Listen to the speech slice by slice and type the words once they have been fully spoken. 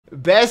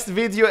Best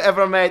video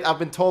ever made, I've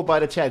been told by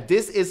the chat.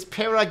 This is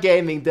Para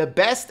Gaming, the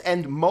best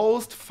and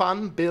most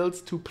fun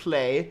builds to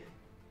play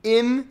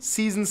in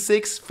Season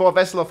 6 for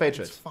Vessel of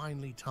Hatred. It's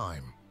finally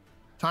time.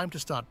 Time to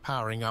start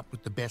powering up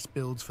with the best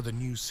builds for the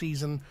new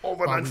season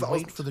Over while we 9,000.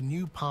 wait for the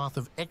new Path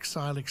of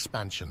Exile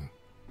expansion.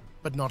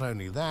 But not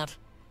only that,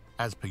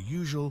 as per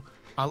usual,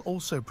 I'll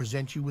also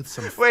present you with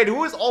some Wait,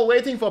 who is all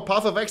waiting for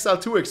Path of Exile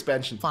 2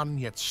 expansion? fun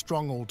yet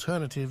strong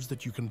alternatives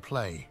that you can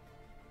play.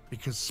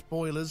 Because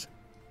spoilers,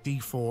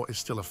 D4 is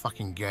still a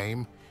fucking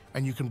game,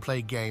 and you can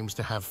play games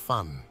to have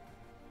fun.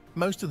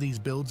 Most of these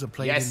builds are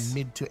played in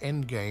mid to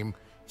end game,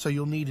 so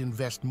you'll need to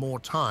invest more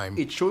time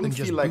It shouldn't than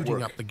just feel like booting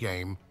work. up the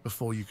game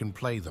before you can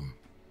play them.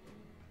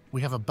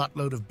 We have a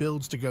buttload of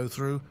builds to go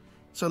through,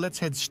 so let's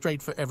head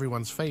straight for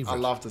everyone's favorite. I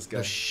love this guy.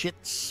 The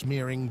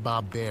shit-smearing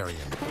barbarian.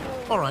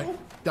 All right,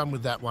 done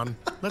with that one.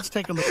 Let's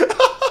take a look.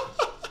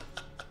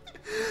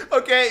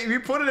 Okay, we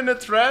put it in the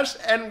trash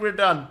and we're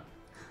done.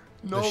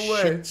 No The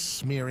way.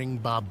 shit-smearing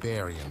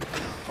barbarian.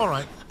 All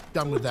right,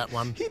 done with that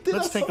one.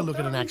 Let's take a look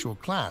at an dirty. actual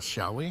class,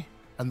 shall we?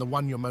 And the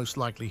one you're most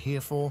likely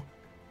here for,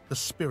 the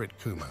Spirit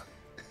Kuma.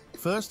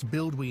 First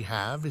build we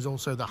have is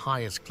also the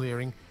highest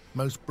clearing,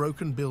 most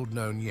broken build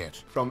known yet.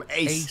 From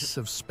Ace. Ace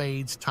of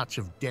Spades Touch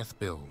of Death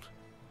build.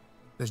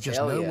 There's just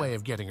Hell no yeah. way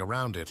of getting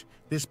around it.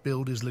 This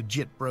build is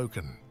legit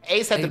broken.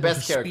 Ace had the Able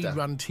best to character.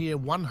 Speedrun tier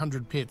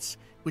 100 pits,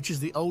 which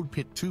is the old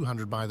pit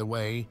 200 by the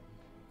way,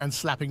 and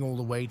slapping all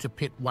the way to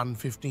pit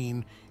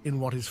 115 in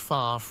what is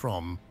far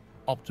from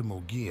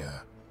optimal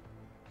gear.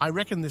 I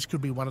reckon this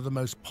could be one of the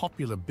most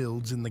popular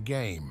builds in the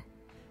game.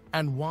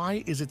 And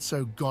why is it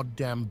so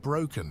goddamn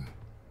broken?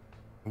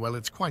 Well,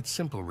 it's quite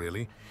simple,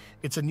 really.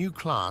 It's a new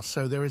class,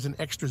 so there is an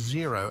extra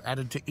 0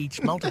 added to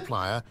each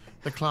multiplier.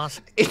 The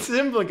class It's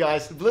simple,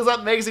 guys.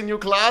 Blizzard makes a new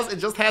class, it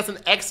just has an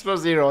extra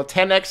 0,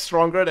 10x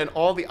stronger than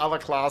all the other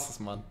classes,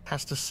 man.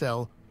 has to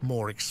sell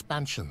more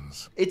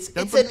expansions. It's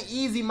an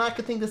easy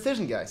marketing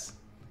decision, guys.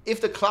 If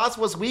the class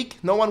was weak,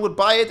 no one would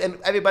buy it and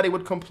everybody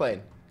would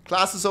complain.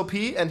 Class is OP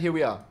and here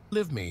we are.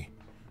 Live me.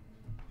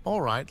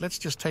 All right, let's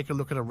just take a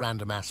look at a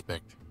random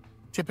aspect.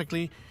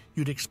 Typically,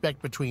 you'd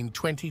expect between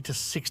 20 to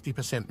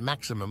 60%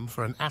 maximum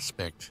for an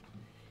aspect.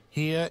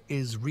 Here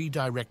is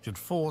redirected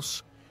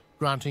force,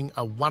 granting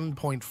a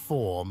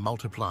 1.4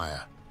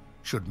 multiplier.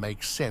 Should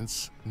make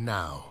sense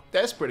now.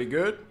 That's pretty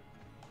good.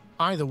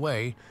 Either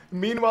way,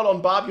 Meanwhile,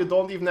 on Barb, you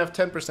don't even have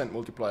 10%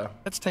 multiplier.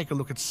 let's take a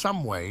look at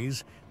some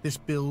ways this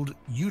build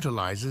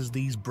utilizes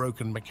these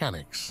broken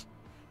mechanics.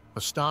 For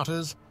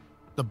starters,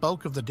 the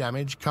bulk of the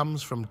damage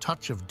comes from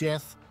Touch of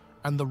Death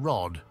and the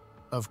Rod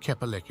of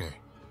Kepaleke.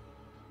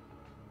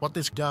 What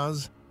this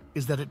does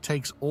is that it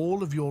takes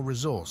all of your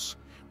resource,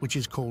 which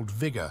is called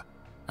Vigor,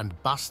 and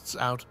busts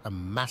out a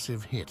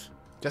massive hit.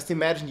 Just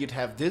imagine you'd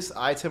have this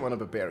item on a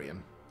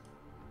barbarian.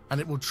 And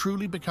it will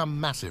truly become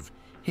massive,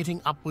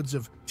 hitting upwards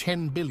of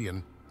 10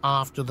 billion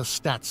after the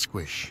stat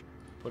squish.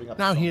 Putting up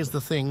Now something. here's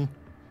the thing,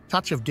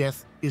 Touch of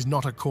Death is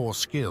not a core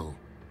skill.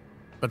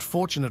 But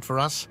fortunate for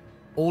us,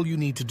 all you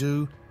need to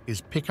do is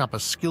pick up a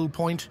skill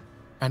point,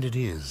 and it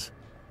is.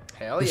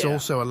 Hell This yeah.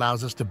 also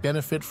allows us to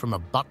benefit from a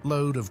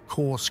buttload of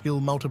core skill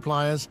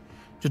multipliers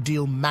to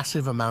deal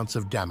massive amounts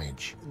of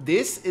damage.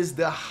 This is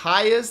the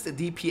highest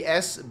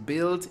DPS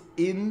build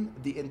in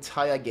the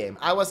entire game.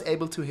 I was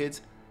able to hit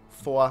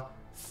for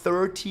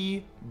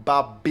 30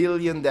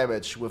 billion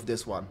damage with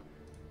this one.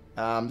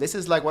 This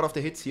is like one of the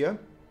hits here.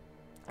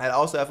 I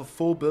also have a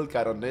full build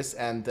guide on this,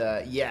 and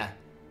yeah,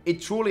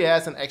 it truly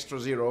has an extra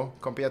 0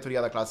 compared to the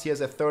other class.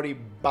 Here's a 30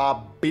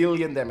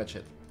 billion damage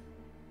hit.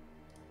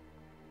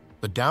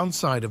 The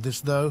downside of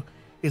this, though,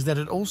 is that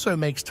it also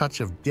makes Touch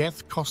of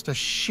Death cost a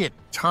shit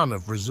ton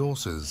of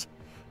resources.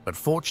 But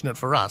fortunate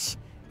for us,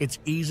 it's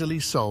easily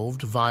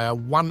solved via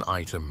one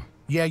item.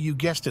 Yeah, you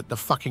guessed it, the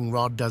fucking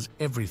rod does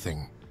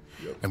everything.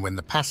 And when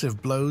the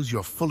passive blows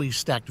your fully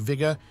stacked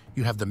Vigor,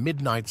 you have the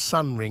Midnight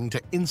Sun Ring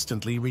to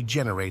instantly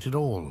regenerate it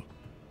all.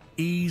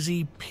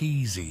 Easy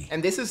peasy.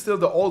 And this is still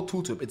the old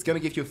 2-tip. It's gonna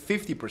give you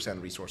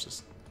 50%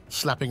 resources.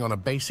 Slapping on a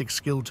basic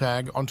skill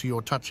tag onto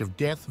your Touch of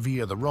Death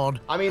via the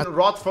rod. I mean,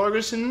 Rod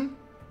Ferguson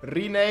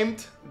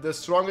renamed the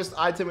strongest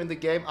item in the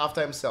game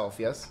after himself,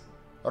 yes?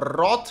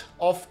 Rod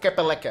of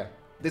Kepaleke.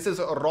 This is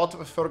Rod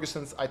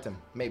Ferguson's item,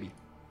 maybe.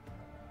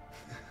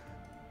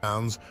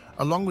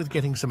 Along with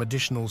getting some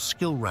additional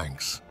skill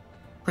ranks.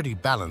 Pretty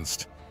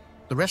balanced.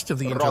 The rest of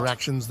the Rot.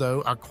 interactions,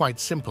 though, are quite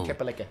simple.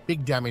 Kepaleke.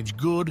 Big damage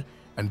good,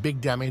 and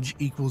big damage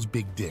equals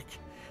big dick.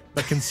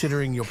 But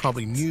considering you're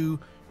probably new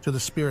to the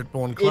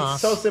Spiritborn class,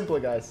 It's so simple,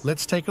 guys.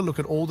 let's take a look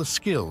at all the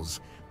skills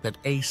that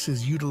Ace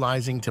is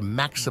utilizing to Big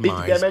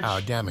maximize damage,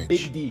 our damage.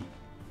 big D.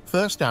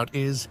 First out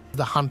is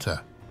the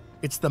Hunter.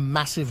 It's the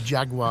massive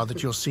jaguar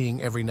that you're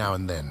seeing every now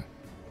and then.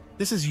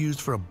 This is used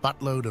for a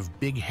buttload of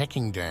big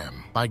hecking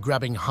dam. By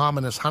grabbing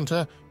Harmonious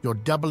Hunter, you're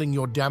doubling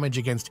your damage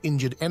against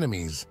injured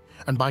enemies,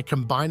 and by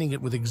combining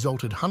it with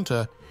Exalted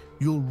Hunter,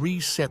 you'll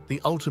reset the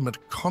ultimate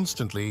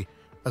constantly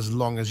as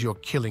long as you're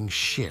killing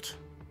shit.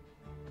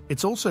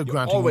 It's also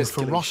granting you always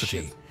killing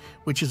Ferocity, shit.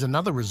 which is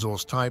another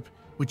resource type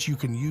which you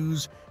can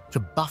use to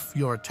buff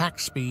your attack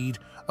speed,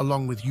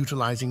 along with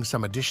utilizing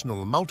some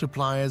additional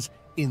multipliers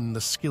in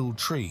the skill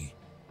tree.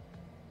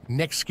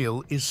 Next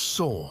skill is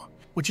Soar,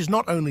 which is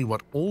not only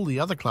what all the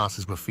other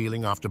classes were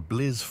feeling after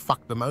Blizz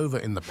fucked them over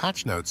in the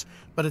patch notes,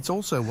 but it's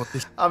also what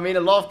this... I mean,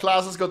 a lot of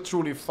classes got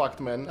truly fucked,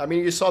 man. I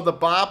mean, you saw the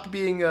Barb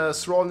being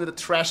thrown in the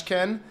trash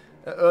can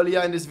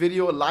earlier in this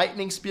video.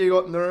 Lightning Spear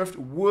got nerfed.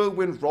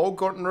 Whirlwind Rogue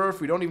got nerfed.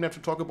 We don't even have to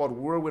talk about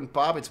Whirlwind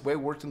Barb. It's way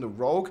worse than the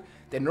Rogue.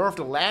 They nerfed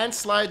the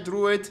Landslide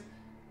Druid.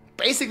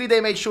 Basically,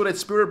 they made sure that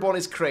Spiritborn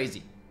is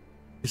crazy.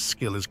 This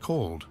skill is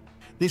called.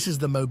 This is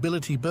the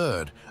Mobility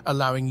Bird,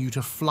 allowing you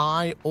to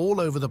fly all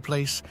over the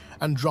place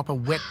and drop a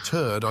wet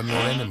turd on your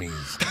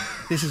enemies.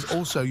 This is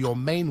also your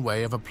main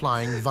way of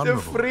applying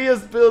Vulnerable. The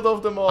freest build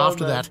of them all,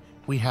 After man. that,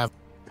 we have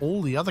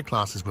all the other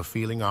classes were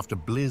feeling after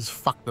Blizz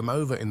fucked them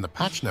over in the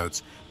patch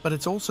notes, but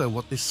it's also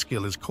what this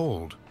skill is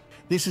called.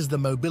 This is the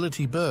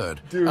Mobility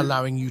Bird,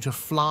 allowing you to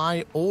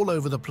fly all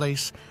over the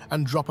place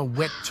and drop a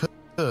wet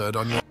turd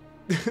on your...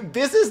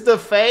 This is the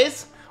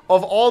face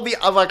of all the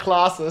other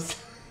classes.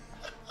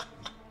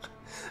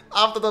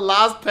 After the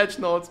last patch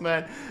notes,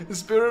 man. The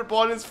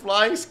Spiritborn is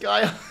flying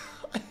sky.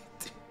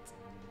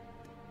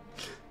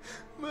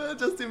 Man,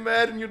 just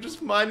imagine you're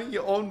just minding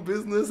your own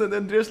business and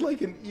then there's like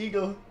an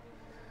eagle.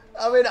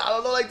 I mean, I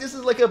don't know, like this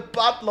is like a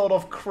buttload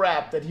of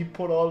crap that he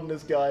put on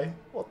this guy.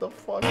 What the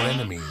fuck?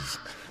 Enemies.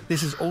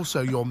 This is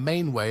also your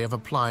main way of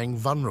applying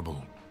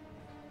Vulnerable.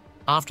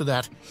 After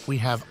that, we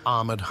have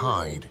Armored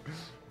Hide.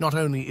 Not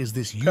only is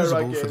this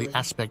usable for the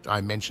aspect I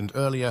mentioned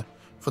earlier,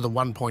 for the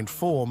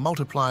 1.4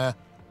 multiplier,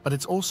 but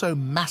it's also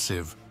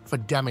massive for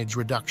damage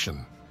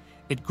reduction.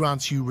 It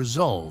grants you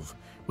Resolve,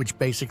 which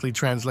basically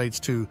translates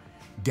to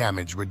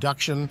damage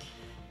reduction,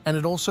 and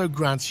it also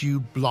grants you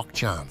Block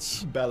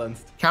Chance.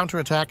 Balanced.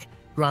 Counterattack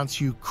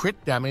grants you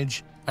crit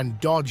damage and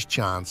dodge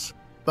chance,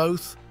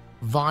 both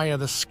via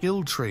the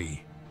skill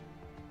tree.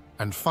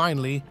 And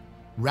finally,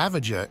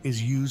 Ravager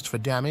is used for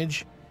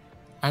damage,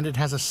 and it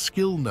has a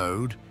skill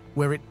node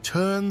where it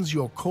turns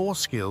your core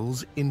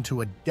skills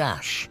into a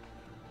dash,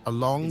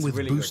 along with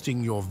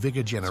boosting your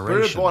vigor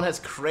generation. Spiritborn has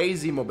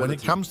crazy mobility. When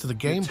it comes to the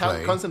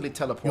gameplay, constantly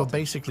teleport. You're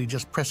basically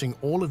just pressing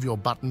all of your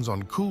buttons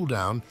on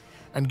cooldown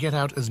and get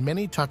out as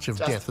many touch of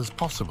death as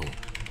possible.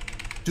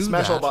 Do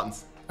smash that, all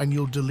buttons. And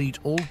you'll delete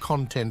all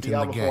content in the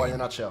Diablo 4 in a game.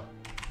 nutshell.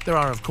 There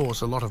are, of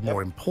course, a lot of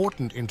more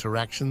important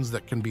interactions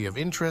that can be of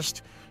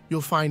interest. You'll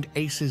find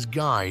Ace's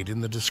guide in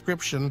the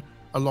description,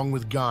 along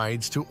with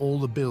guides to all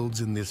the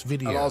builds in this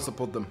video. I'll also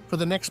put them. For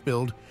the next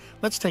build,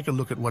 let's take a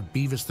look at what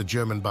Beavis the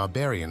German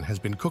Barbarian has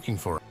been cooking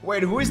for us.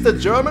 Wait, who is the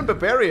German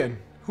Barbarian?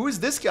 Who is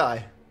this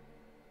guy?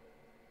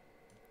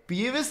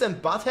 Beavis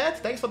and Butthead?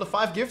 Thanks for the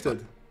 5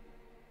 gifted.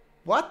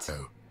 What?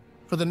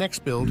 For the next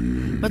build,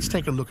 let's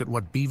take a look at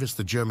what Beavis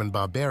the German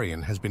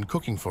Barbarian has been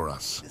cooking for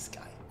us. This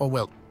guy. Or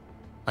well,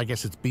 I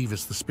guess it's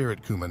Beavis the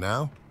Spirit Kuma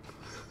now.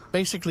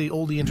 Basically,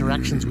 all the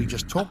interactions we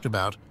just talked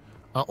about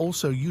are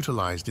also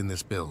utilized in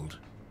this build.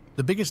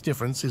 The biggest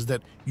difference is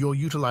that you're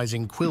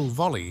utilizing Quill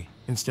Volley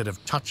instead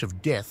of Touch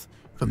of Death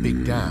for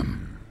Big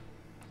Damn.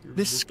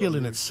 This skill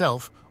in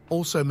itself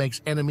also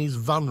makes enemies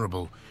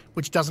vulnerable,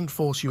 which doesn't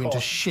force you into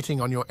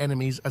shitting on your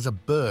enemies as a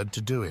bird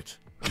to do it.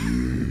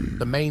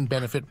 The main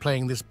benefit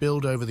playing this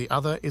build over the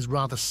other is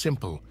rather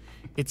simple.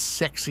 It's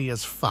sexy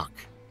as fuck.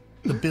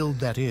 The build,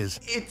 that is.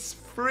 It's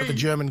free. But the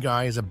German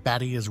guy is a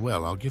baddie as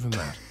well, I'll give him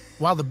that.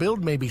 While the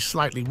build may be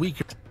slightly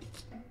weaker,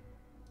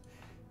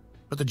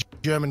 but the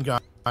German guy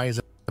is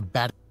a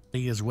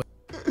baddie as well.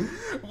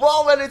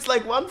 Wow, man, it's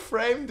like one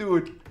frame,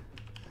 dude.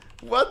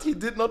 What? He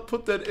did not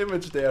put that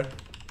image there.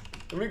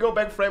 Let me go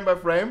back frame by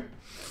frame.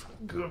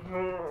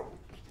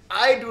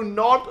 I do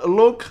not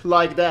look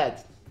like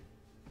that.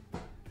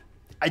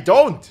 I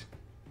don't.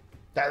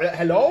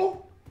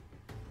 Hello?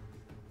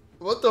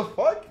 What the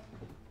fuck?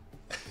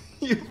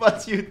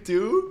 But you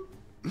do?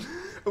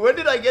 When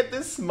did I get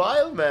this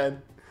smile,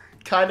 man?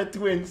 Kinda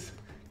twins.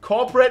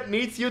 Corporate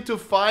needs you to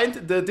find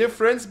the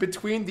difference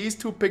between these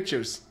two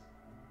pictures.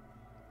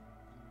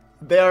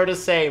 They are the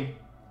same.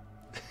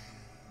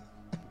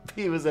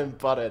 Beavis and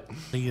Butthead.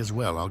 He as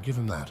well, I'll give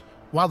him that.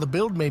 While the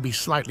build may be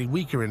slightly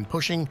weaker in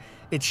pushing,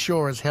 it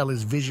sure as hell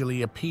is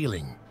visually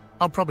appealing.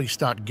 I'll probably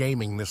start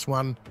gaming this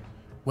one.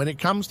 When it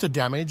comes to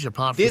damage,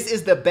 apart from... This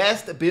is the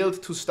best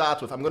build to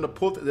start with. I'm gonna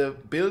put the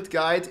build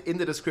guide in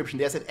the description.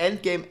 There's an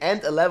endgame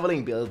and a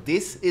leveling build.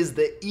 This is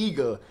the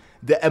Eagle,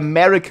 the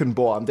American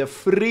born, the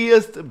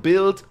freest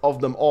build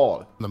of them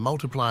all. The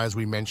multipliers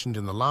we mentioned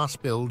in the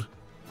last build,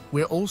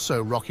 we're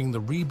also rocking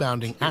the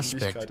rebounding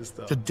aspect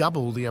to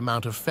double the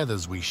amount of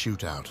feathers we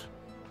shoot out.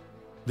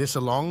 This,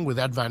 along with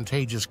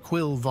advantageous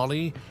Quill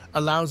Volley,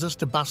 allows us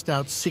to bust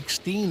out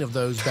 16 of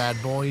those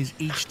bad boys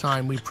each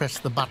time we press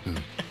the button,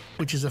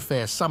 which is a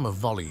fair sum of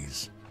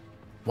volleys.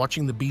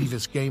 Watching the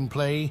Beavis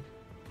gameplay,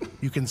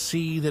 you can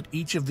see that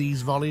each of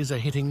these volleys are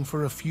hitting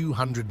for a few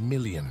 100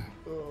 million.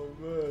 Oh,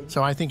 man.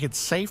 So I think it's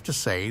safe to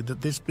say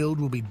that this build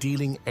will be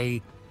dealing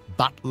a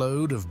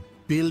buttload of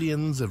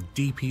billions of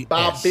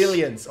DPS.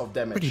 Billions of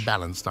damage. Pretty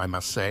balanced, I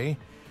must say.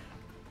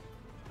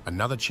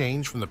 Another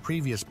change from the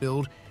previous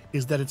build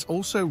is that it's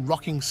also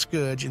rocking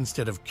Scourge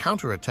instead of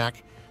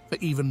counterattack for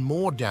even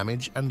more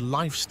damage and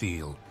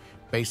lifesteal,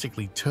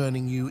 basically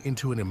turning you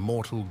into an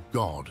immortal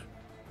god.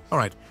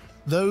 Alright,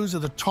 those are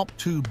the top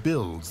 2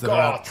 builds that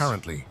are out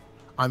currently.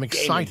 I'm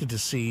excited to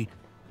see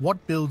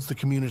what builds the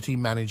community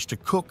manage to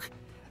cook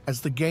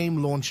as the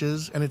game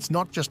launches, and it's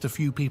not just a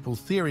few people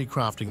theory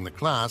crafting the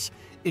class,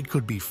 it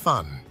could be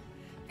fun.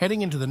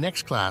 Heading into the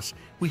next class,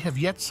 we have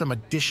yet some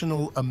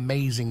additional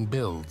amazing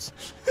builds,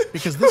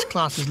 because this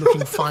class is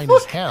looking fine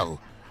as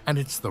hell, and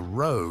it's the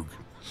Rogue.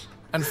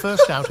 And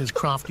first out is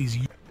Crafty's...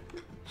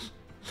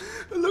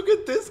 Look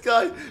at this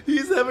guy,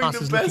 he's having the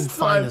best looking time.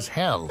 Fine as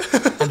hell,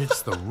 and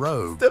it's the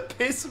Rogue. The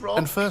piss roll.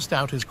 And first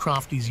out is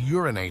Crafty's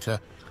Urinator,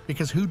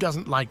 because who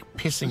doesn't like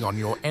pissing on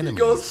your enemies? He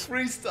goes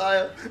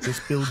freestyle. This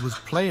build was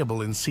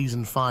playable in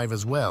Season 5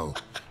 as well,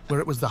 where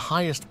it was the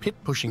highest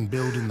pit-pushing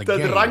build in the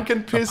game,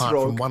 drunken piss apart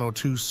rogue. from 1 or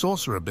 2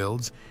 sorcerer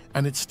builds,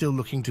 and it's still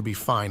looking to be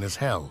fine as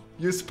hell.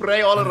 You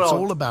spray all And around. it's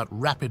all about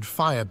rapid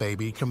fire,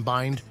 baby,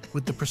 combined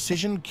with the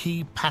precision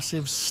key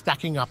passive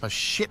stacking up a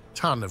shit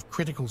ton of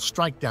critical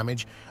strike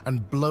damage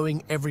and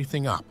blowing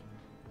everything up.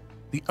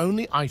 The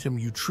only item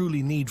you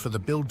truly need for the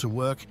build to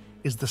work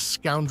is the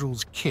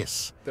Scoundrel's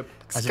Kiss, The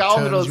as it turns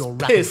Scoundrel's your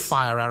rapid Piss.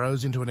 fire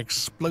arrows into an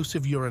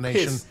explosive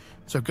urination. Piss.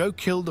 So go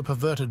kill the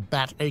perverted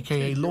bat,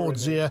 aka Lord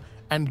Zir,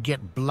 and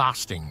get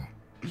blasting.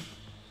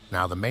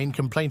 Now, the main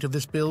complaint of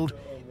this build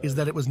is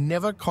that it was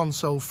never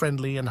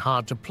console-friendly and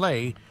hard to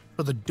play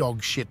for the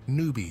dog-shit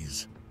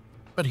newbies.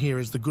 But here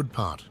is the good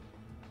part.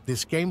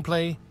 This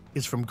gameplay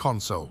is from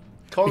console.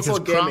 Console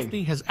because gaming.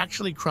 Crafty has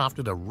actually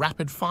crafted a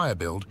rapid-fire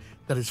build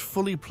that is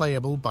fully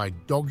playable by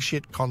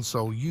dog-shit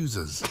console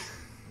users.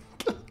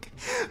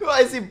 Why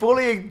is he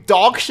bullying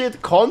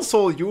dogshit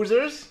console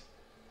users?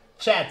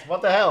 Chat,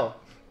 what the hell?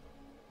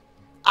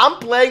 I'm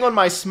playing on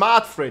my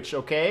smart fridge,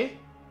 okay?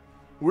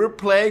 We're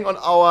playing on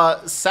our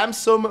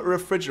Samsung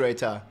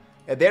refrigerator.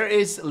 There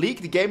is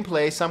leaked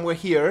gameplay somewhere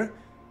here.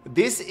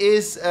 This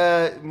is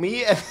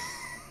me and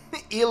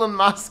Elon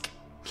Musk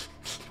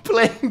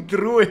playing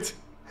Druid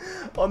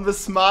on the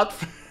smart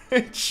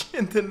fridge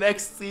in the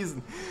next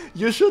season.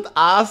 You should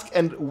ask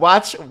and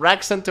watch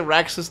Rex and the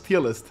Rex's tier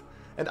list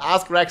and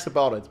ask Rex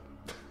about it.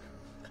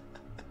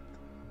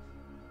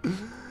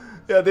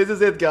 Yeah, this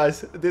is it,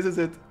 guys. This is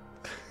it.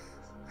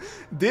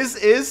 This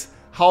is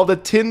how the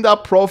Tinder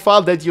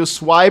profile that you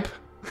swipe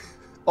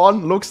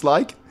on looks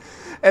like.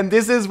 And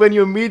this is when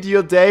you meet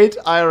your date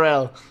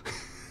IRL.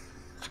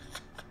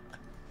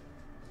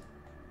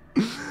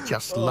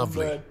 Just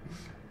lovely. Man.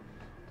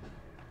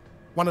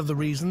 One of the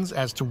reasons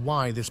as to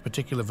why this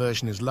particular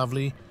version is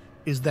lovely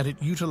is that it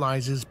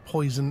utilizes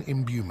poison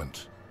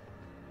imbuement.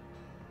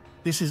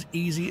 This is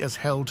easy as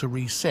hell to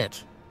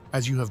reset,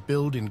 as you have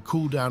built-in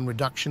cooldown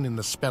reduction in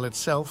the spell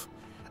itself,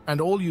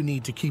 and all you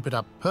need to keep it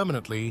up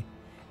permanently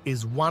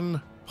is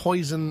 1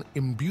 poison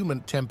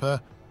imbuement temper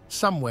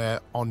somewhere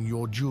on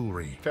your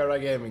jewelry.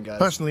 Paragaming, guys.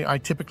 Personally, I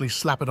typically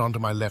slap it onto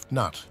my left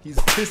nut. He's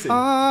pissing.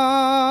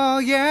 Oh,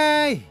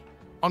 yay!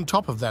 On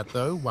top of that,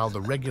 though, while the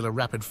regular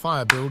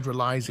rapid-fire build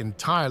relies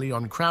entirely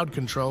on crowd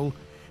control,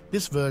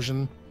 this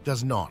version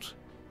does not.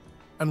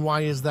 And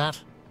why is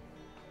that?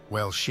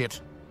 Well,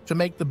 shit. To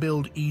make the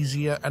build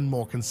easier and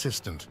more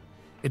consistent.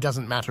 It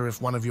doesn't matter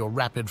if one of your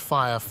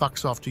rapid-fire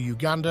fucks off to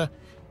Uganda,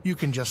 you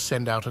can just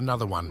send out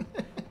another one.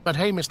 But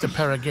hey, Mr.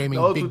 Paragaming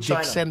Go to Big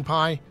Dick China.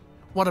 Senpai,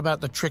 what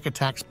about the Trick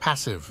Attacks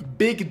passive?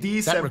 Big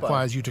D That senpai.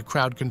 requires you to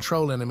crowd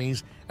control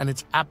enemies, and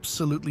it's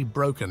absolutely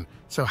broken.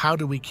 So how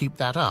do we keep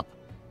that up?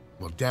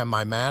 Well, damn,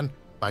 my man,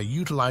 by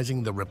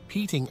utilizing the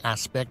repeating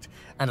aspect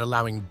and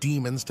allowing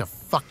demons to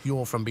fuck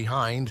you from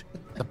behind,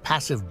 the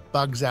passive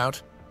bugs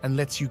out and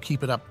lets you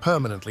keep it up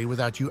permanently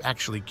without you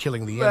actually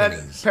killing the Man,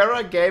 enemies.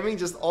 Paragaming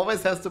just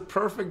always has the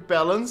perfect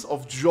balance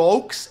of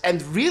jokes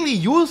and really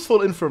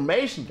useful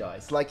information,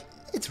 guys. Like,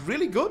 it's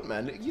really good,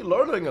 man. You're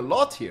learning a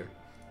lot here.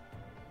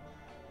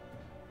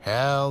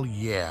 Hell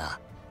yeah.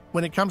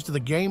 When it comes to the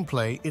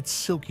gameplay, it's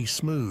silky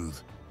smooth.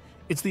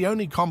 It's the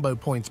only combo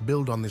points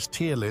build on this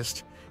tier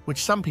list,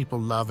 which some people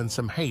love and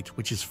some hate,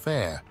 which is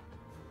fair.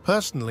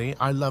 Personally,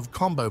 I love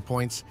combo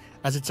points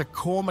as it's a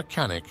core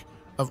mechanic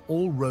of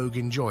all rogue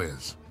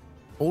enjoyers.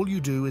 All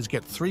you do is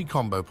get 3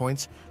 combo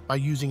points by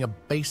using a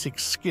basic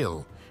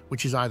skill,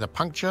 which is either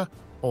Puncture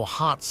or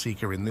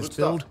Heartseeker in this Good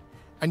stuff. build,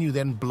 and you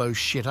then blow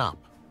shit up.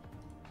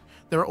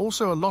 There are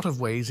also a lot of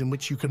ways in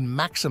which you can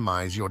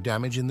maximize your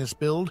damage in this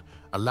build,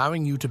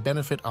 allowing you to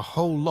benefit a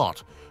whole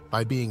lot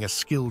by being a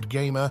skilled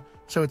gamer,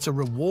 so it's a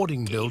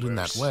rewarding build in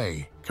that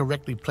way.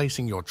 Correctly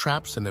placing your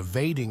traps and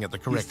evading at the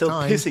correct still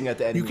time, pissing at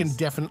the you can enemies.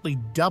 definitely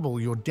double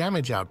your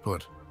damage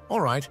output.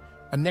 Alright,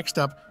 and next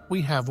up,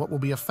 we have what will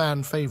be a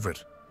fan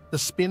favorite, the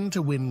Spin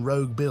to Win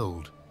Rogue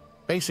build.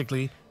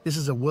 Basically, this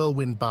is a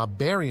Whirlwind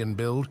Barbarian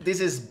build. This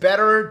is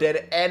better than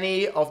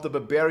any of the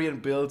barbarian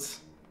builds,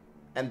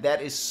 and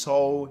that is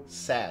so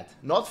sad.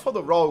 Not for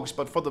the rogues,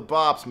 but for the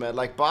barbs, man.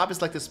 Like, barb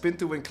is like the spin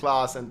to win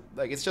class, and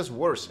like it's just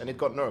worse, and it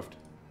got nerfed.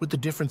 with the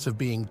difference of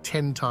being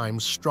 10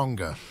 times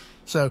stronger.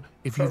 So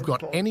if you've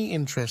got any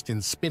interest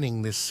in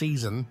spinning this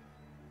season,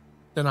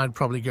 Then I'd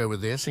probably go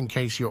with this in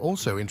case you're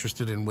also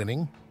interested in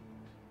winning.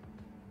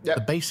 Yeah.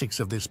 The basics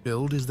of this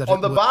build is that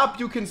on the barb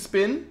you can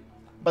spin,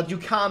 but you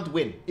can't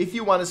win. If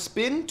you want to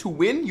spin to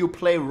win, you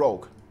play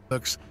rogue.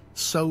 Works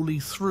solely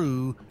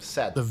through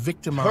Sad. the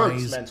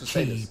victimize Hurts, man, to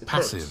say key this. It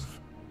passive. hurts. This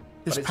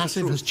But it's the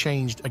passive has truth.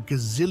 changed a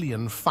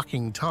gazillion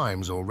fucking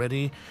times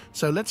already,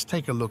 so let's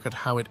take a look at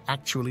how it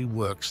actually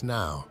works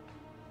now.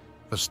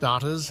 For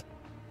starters,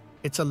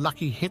 it's a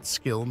lucky hit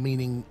skill,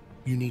 meaning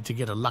you need to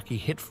get a lucky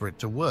hit for it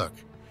to work,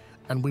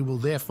 and we will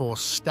therefore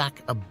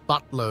stack a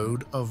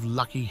buttload of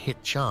lucky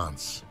hit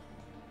chance.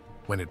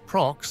 When it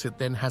procs, it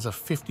then has a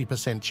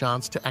 50%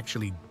 chance to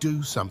actually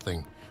do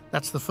something.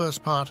 That's the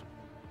first part.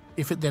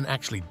 If it then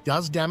actually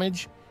does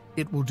damage,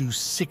 it will do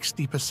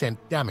 60%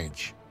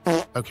 damage.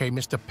 Okay,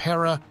 Mr.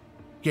 Para,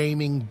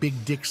 Gaming Big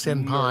Dick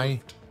Senpai.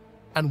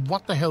 And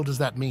what the hell does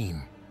that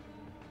mean?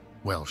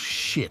 Well,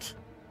 shit.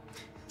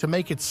 To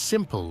make it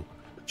simple,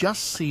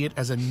 just see it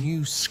as a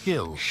new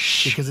skill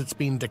because it's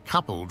been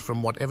decoupled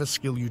from whatever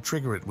skill you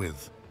trigger it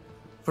with.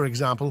 For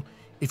example,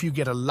 if you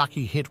get a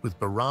lucky hit with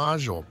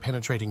barrage or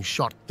penetrating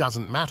shot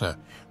doesn't matter,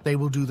 they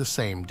will do the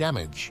same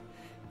damage.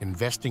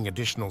 Investing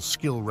additional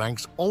skill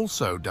ranks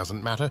also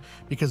doesn't matter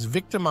because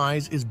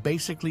Victimize is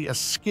basically a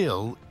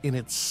skill in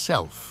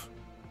itself.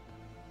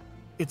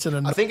 It's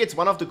an I think it's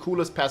one of the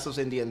coolest passives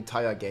in the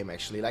entire game,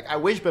 actually. Like, I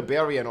wish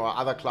Barbarian or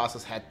other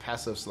classes had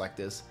passives like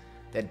this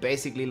that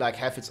basically like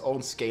have its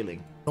own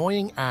scaling.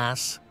 annoying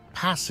ass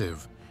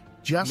passive.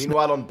 Just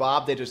Meanwhile, on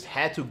Barb, they just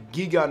had to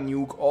giga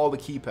nuke all the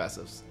key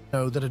passives.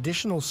 know that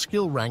additional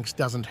skill ranks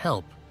doesn't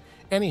help.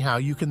 Anyhow,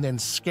 you can then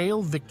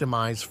scale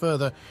Victimize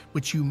further,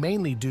 which you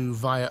mainly do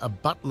via a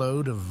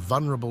buttload of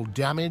vulnerable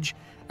damage,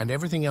 and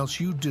everything else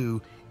you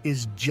do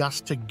is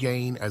just to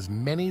gain as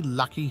many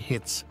lucky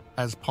hits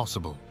as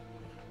possible.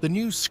 The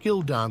new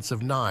skill dance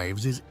of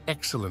knives is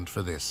excellent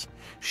for this,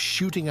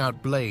 shooting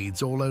out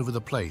blades all over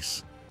the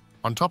place.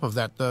 On top of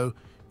that, though,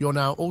 you're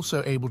now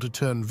also able to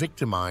turn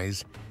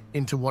Victimize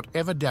into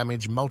whatever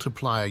damage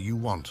multiplier you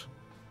want.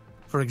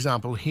 For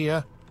example,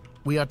 here,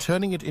 we are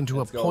turning it into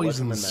Let's a go,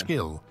 poison recommend that.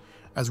 skill,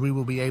 as we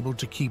will be able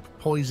to keep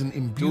poison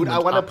imbuement Dude, I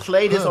want to up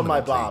play this on my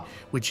permanently, Barb.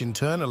 which in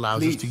turn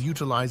allows us to Please.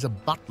 utilize a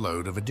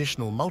buttload of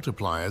additional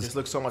multipliers This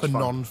looks so much for fun.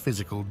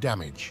 non-physical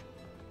damage.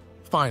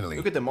 Finally,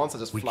 Look at the monster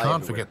just we fly can't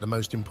everywhere. forget the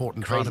most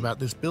important part Crazy. about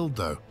this build,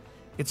 though.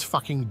 It's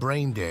fucking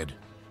brain dead.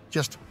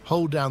 Just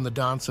hold down the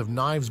Dance of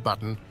Knives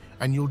button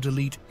and you'll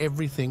delete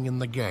everything in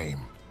the game.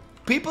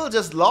 People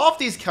just love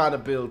these kind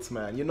of builds,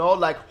 man. You know,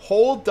 like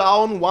hold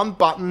down one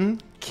button,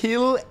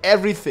 kill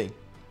everything.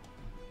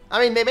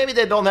 I mean, maybe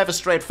they don't have a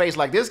straight face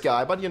like this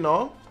guy, but you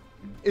know,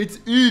 it's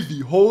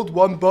easy. Hold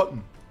one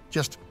button.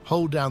 Just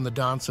hold down the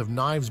Dance of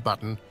Knives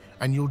button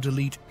and you'll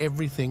delete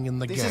everything in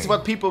the game. This is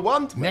what people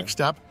want, man. Next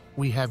up,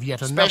 we have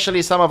yet another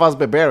Especially some of us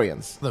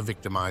barbarians.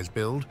 Victimize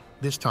build.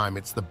 This time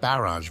it's the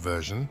Barrage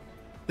version.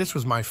 This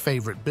was my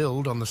favorite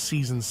build on the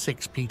Season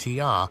 6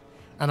 PTR,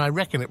 and I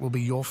reckon it will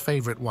be your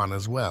favorite one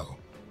as well.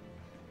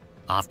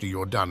 After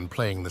you're done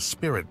playing the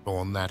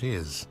Spiritborn, that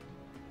is.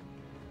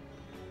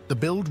 The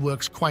build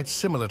works quite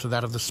similar to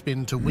that of the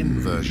Spin to Win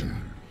version.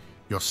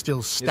 You're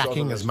still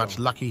stacking very as much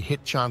strong. lucky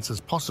hit chance as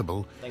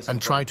possible Thanks, and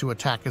Uncle. try to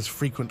attack as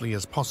frequently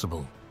as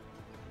possible.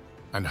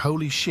 And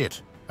holy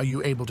shit, are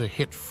you able to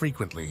hit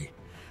frequently.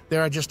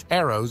 There are just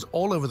arrows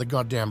all over the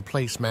goddamn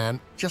place, man.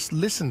 Just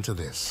listen to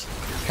this.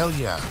 Hell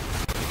yeah.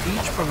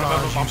 Each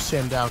barrage you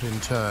send out in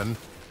turn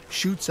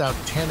shoots out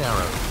 10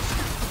 arrows.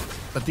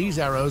 But these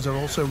arrows are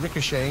also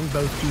ricocheting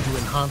both due to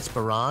enhanced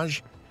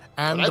barrage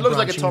and That the looks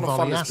like a branching ton of fun,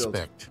 volley this build.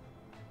 aspect.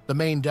 The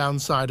main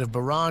downside of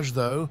barrage,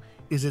 though,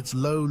 is its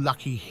low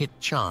lucky hit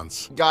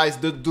chance. Guys,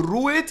 the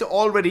druid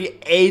already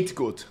ate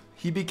good.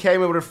 He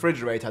became a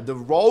refrigerator. The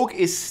rogue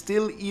is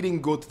still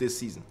eating good this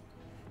season.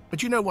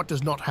 But you know what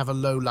does not have a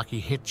low lucky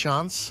hit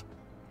chance?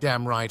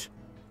 Damn right,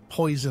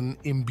 poison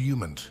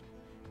imbuement.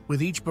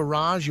 With each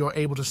barrage, you're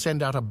able to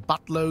send out a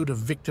buttload of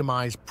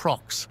victimized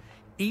procs,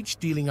 each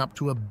dealing up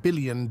to 1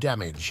 billion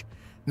damage.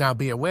 Now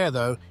be aware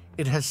though,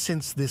 it has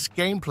since this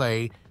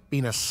gameplay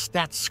been a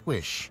stat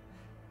squish.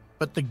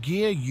 But the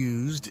gear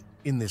used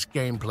in this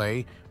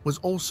gameplay was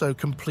also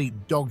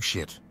complete dog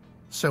shit,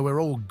 so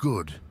we're all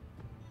good.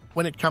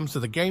 When it comes to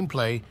the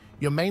gameplay,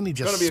 you're mainly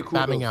just Gonna be a cool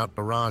spamming build. out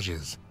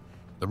barrages.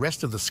 The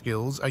rest of the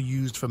skills are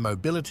used for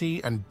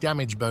mobility and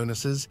damage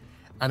bonuses,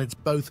 and it's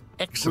both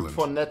excellent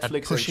for Netflix at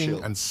and pushing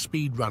chill. and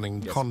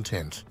speedrunning Yes.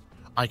 content.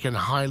 I can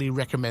highly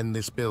recommend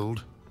this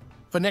build.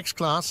 For next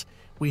class,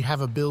 we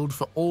have a build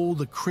for all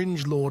the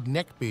Cringe Lord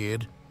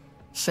Neckbeard,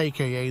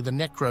 aka the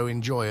Necro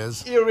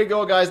enjoyers. Here we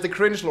go, guys, the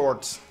cringe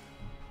lords.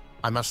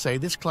 I must say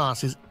this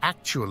class is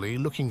actually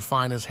looking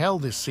fine as hell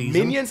this season.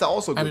 Minions are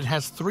also And good. it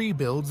has 3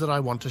 builds that I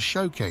want to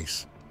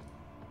showcase.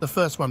 The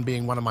first one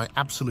being one of my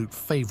absolute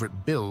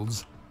favorite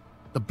builds,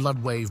 the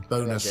Bloodwave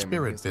Bonus game,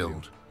 Spirit yes, they do.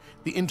 build.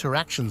 The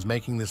interactions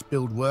making this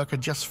build work are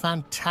just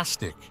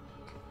fantastic.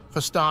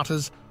 For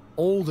starters,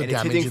 all the And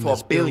it's damage hitting in for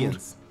this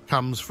billions. build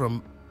comes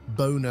from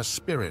Bonus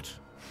Spirit.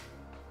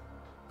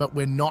 But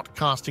we're not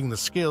casting the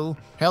skill.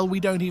 Hell, we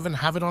don't even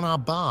have it on our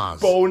bars.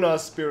 Boner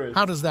spirit.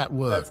 How does that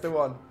work? That's the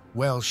one.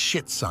 Well,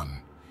 shit,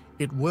 son.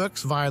 It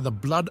works via the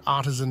blood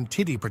artisan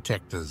titty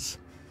protectors.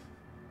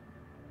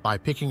 By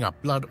picking up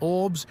blood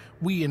orbs,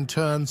 we in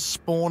turn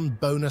spawn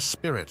bonus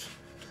spirit.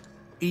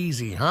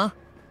 Easy, huh?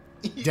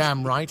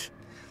 Damn right.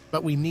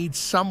 But we need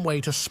some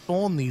way to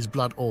spawn these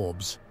blood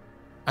orbs.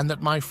 And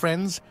that, my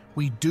friends,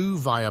 we do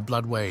via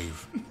blood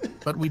wave.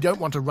 But we don't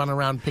want to run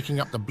around picking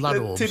up the blood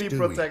orbs, titty do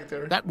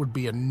protector. we? That would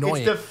be annoying.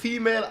 It's the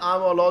female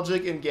armor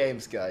logic in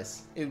games,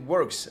 guys. It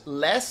works.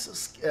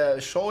 Less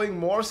showing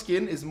more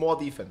skin is more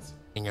defense.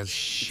 As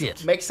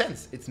shit. Makes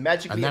sense. It's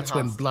magically And that's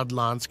enhanced. when Blood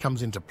Lance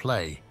comes into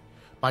play.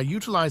 By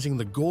utilizing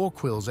the Gore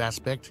Quills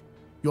aspect,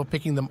 you're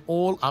picking them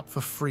all up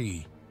for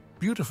free.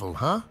 Beautiful,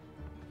 huh?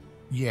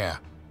 Yeah.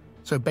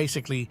 So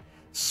basically,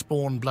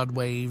 spawn blood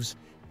waves,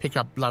 pick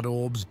up blood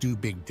orbs, do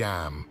big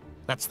damn.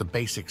 That's the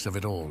basics of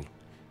it all.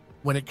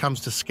 When it comes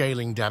to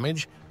scaling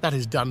damage, that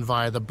is done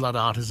via the Blood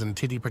Artisan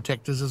Titty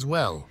Protectors as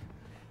well.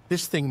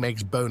 This thing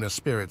makes bonus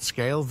spirit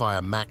scale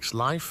via max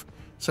life,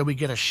 so we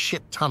get a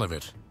shit ton of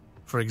it.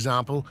 For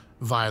example,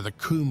 via the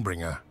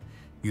Coombringer.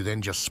 You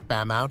then just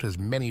spam out as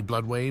many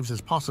blood waves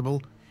as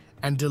possible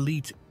and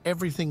delete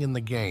everything in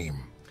the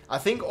game. I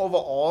think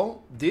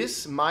overall,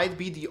 this might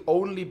be the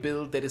only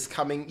build that is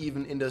coming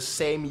even in the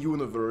same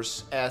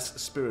universe as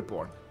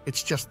Spiritborn.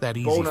 It's just that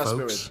easy, Bonus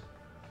folks. spirit.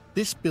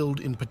 This build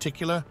in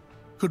particular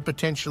could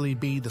potentially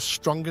be the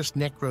strongest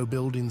Necro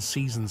build in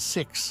Season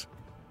 6,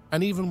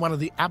 and even one of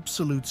the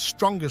absolute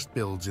strongest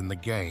builds in the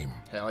game.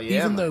 Hell yeah,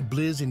 Even man. though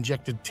Blizz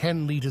injected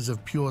 10 liters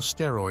of pure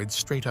steroids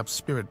straight up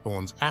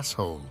Spiritborn's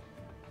asshole.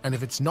 And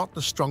if it's not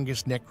the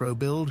strongest Necro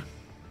build,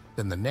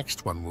 then the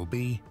next one will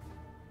be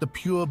the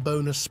pure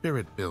bonus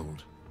spirit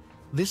build.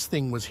 This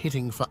thing was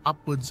hitting for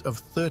upwards of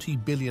 30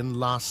 billion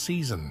last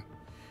season,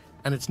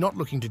 and it's not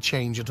looking to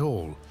change at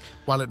all.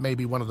 While it may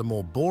be one of the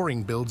more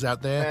boring builds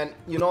out there, And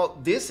you know,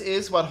 this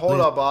is what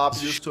Hola Barb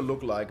used to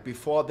look like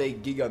before they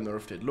giga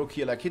nerfed it. Look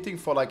here, like hitting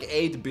for like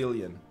 8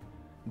 billion.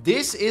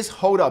 This is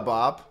Hoda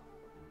Barb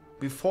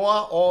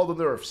before all the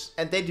nerfs.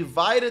 And they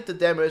divided the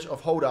damage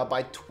of Hoda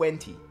by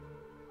 20.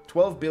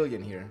 12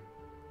 billion here.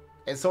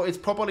 And so it's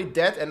properly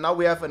dead, and now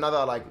we have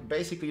another like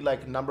basically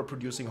like number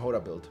producing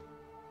Hoda build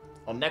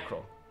on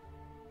Necro.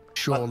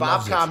 sure but Barb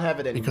loves can't it have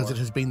it anymore. because it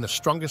has been the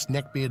strongest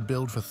neckbeard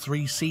build for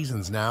 3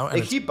 seasons now, and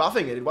They it's keep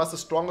buffing it. It was the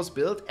strongest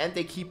build, and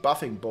they keep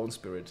buffing Bone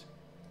Spirit.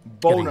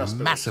 Boner getting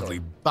Spirit, massively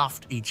sorry.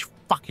 buffed each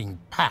fucking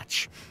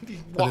patch.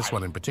 For this Why?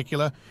 one in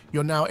particular,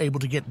 you're now able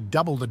to get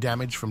double the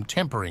damage from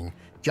tempering,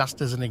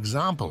 just as an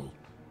example.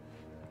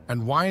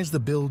 And why is the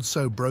build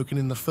so broken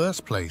in the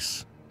first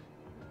place?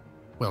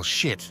 Well,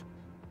 shit.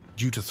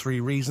 Due to 3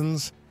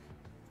 reasons.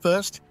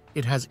 First,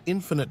 it has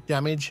infinite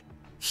damage,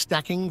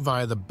 stacking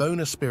via the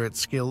bonus spirit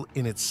skill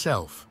in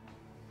itself.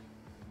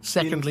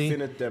 Secondly,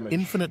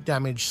 Infinite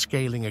damage.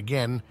 scaling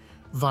again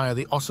via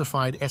the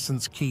ossified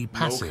essence key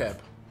passive.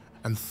 cap.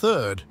 And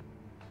third,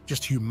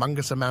 just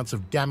humongous amounts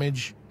of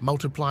damage,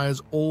 multipliers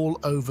all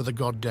over the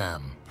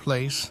goddamn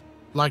place.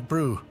 Like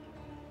Brew,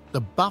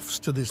 the buffs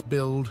to this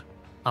build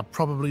are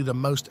probably the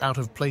most out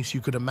of place you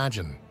could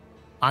imagine.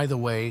 Either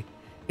way,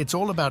 it's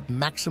all about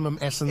maximum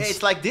essence. Yeah,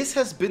 it's like this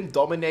has been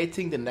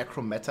dominating the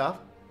Necro meta.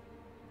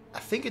 I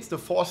think it's the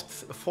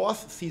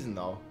fourth season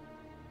now.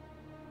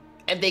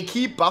 And they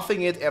keep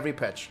buffing it every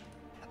patch.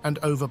 and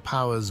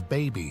overpowers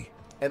baby.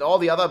 And all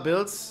the other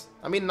builds,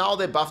 I mean, now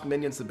they buffed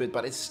minions a bit,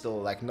 but it's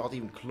still like not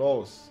even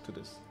close to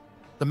this.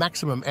 The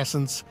maximum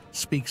essence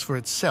speaks for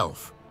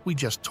itself. We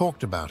just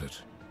talked about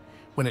it.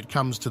 When it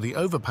comes to the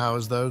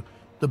overpowers, though,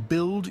 the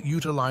build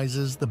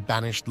utilizes the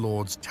Banished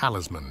Lord's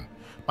Talisman.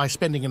 By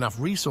spending enough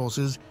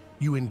resources,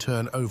 you in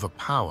turn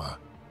overpower.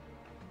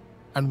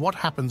 And what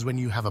happens when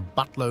you have a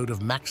buttload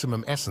of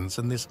maximum essence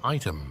in this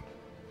item?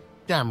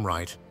 Damn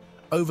right,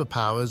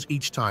 overpowers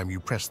each time you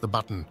press the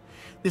button.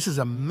 This is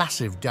a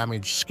massive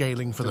damage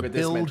scaling for Look the at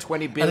this, man. build,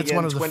 20 and it's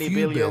one billion, of the 20 few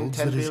billion, builds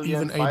 10 that is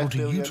billion, even 5 able to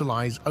billion.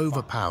 utilize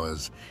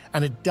overpowers,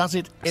 and it does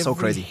it every So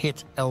crazy.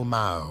 hit El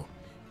Mao.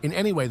 In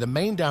any way, the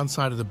main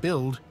downside of the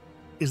build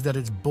is that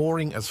it's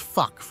boring as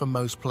fuck for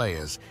most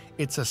players.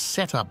 It's a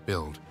setup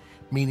build,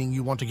 meaning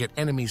you want to get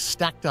enemies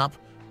stacked up,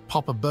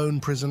 pop a bone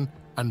prison,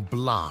 and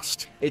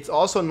blast. It's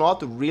also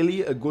not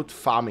really a good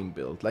farming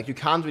build. Like, you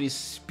can't really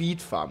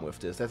speed farm with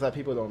this. That's why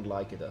people don't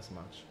like it as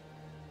much.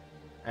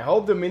 I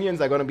hope the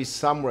minions are gonna be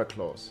somewhere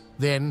close.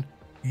 Then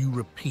you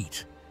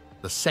repeat.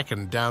 The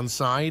second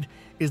downside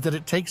is that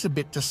it takes a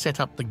bit to set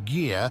up the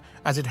gear,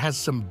 as it has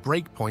some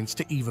breakpoints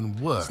to even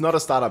work. It's not a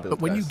starter build,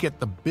 But when you guys. get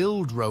the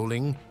build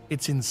rolling,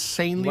 it's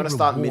insanely wanna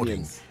start rewarding,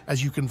 minions.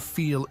 as you can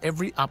feel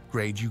every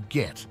upgrade you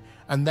get,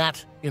 and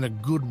that in a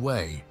good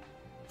way.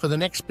 For the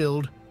next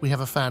build, we have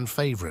a fan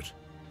favorite,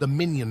 the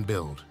minion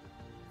build.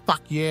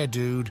 Fuck yeah,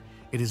 dude.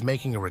 It is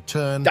making a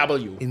return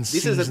W. in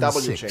This is a Season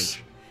W 6.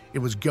 change. It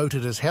was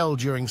goated as hell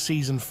during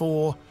Season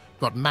 4,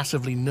 got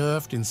massively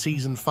nerfed in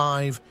Season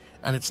 5,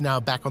 and it's now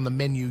back on the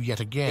menu yet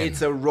again.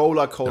 It's a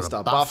roller There coaster.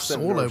 are Buffs buffs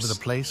and all nerfs. over the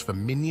place for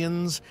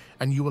minions,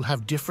 and you will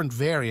have different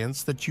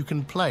variants that you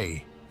can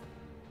play.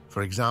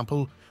 For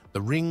example,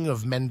 the Ring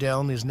of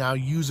Mendeln is now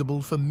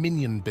usable for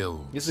minion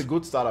builds. This is a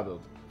good starter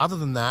build. Other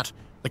than that,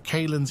 the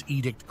Kalen's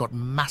Edict got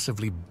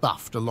massively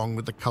buffed along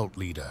with the Cult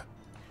Leader.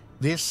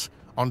 This,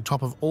 on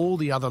top of all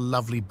the other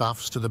lovely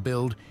buffs to the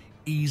build,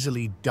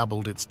 easily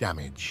doubled its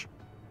damage.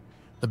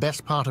 The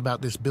best part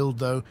about this build,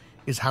 though,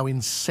 is how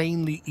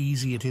insanely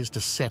easy it is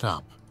to set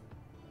up.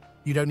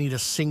 You don't need a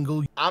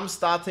single... I'm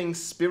starting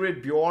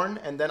Spirit Bjorn,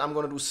 and then I'm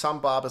gonna do some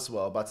Barb as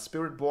well. But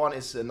Spirit Bjorn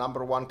is a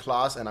 #1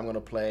 class, and I'm gonna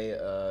play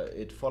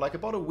it for like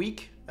about a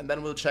week, and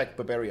then we'll check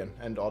Barbarian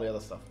and all the other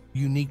stuff.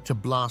 Unique to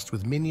blast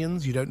with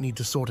minions, you don't need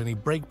to sort any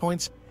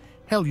breakpoints.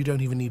 Hell, you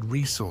don't even need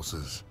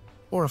resources.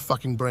 Or a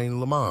fucking brain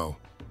lamo.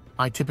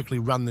 I typically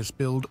run this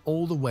build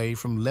all the way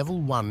from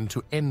level 1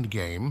 to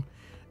endgame,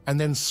 and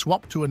then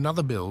swap to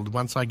another build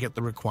once I get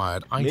the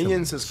required items.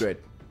 Minions is great.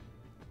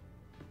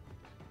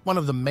 One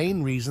of the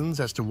main reasons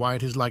as to why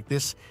it is like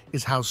this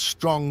is how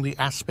strong the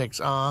aspects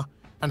are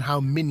and how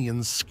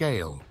minions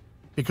scale,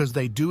 because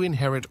they do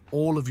inherit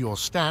all of your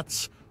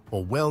stats,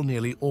 or well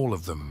nearly all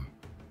of them.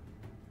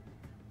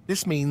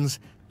 This means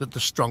that the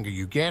stronger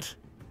you get,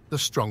 the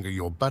stronger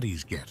your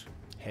buddies get.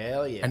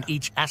 Hell yeah. And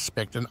each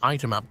aspect and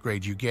item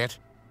upgrade you get,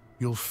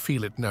 you'll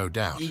feel it no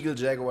doubt. Eagle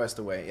Jaguar is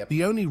the way, yep.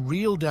 The only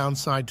real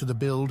downside to the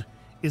build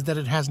is that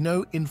it has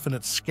no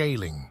infinite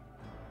scaling.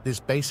 This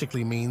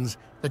basically means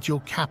that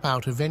you'll cap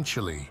out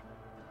eventually.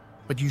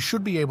 But you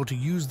should be able to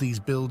use these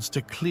builds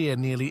to clear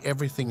nearly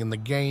everything in the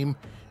game,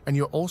 and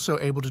you're also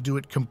able to do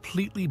it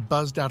completely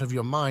buzzed out of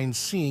your mind,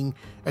 seeing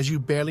as you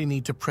barely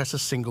need to press a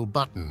single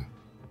button.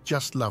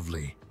 Just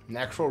lovely.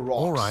 Natural rocks.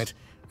 All right,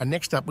 and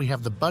next up we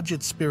have the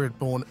budget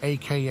Spiritborn,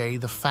 aka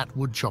the fat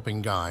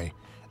woodchopping guy.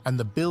 And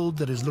the build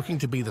that is looking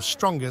to be the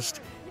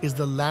strongest is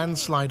the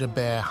Landslider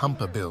Bear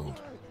Humper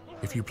build.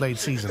 If you played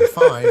Season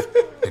 5,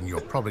 then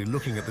you're probably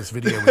looking at this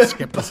video with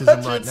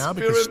skepticism right now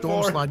because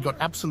Stormslide got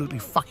absolutely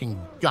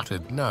fucking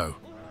gutted. No.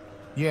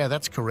 Yeah,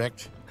 that's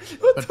correct.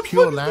 But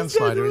pure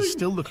Landslider is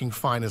still looking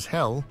fine as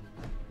hell.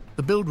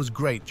 The build was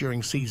great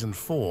during Season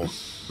 4,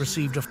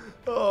 received a...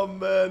 Oh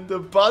man, the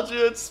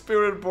budget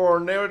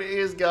Spiritborn, there it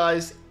is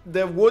guys.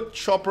 The wood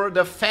chopper,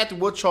 the fat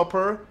wood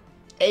chopper,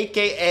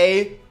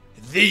 aka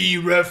the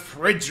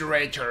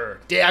Refrigerator,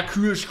 der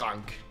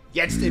Kühlschrank,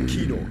 jetzt im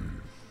Kino.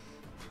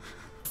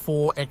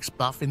 4x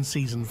buff in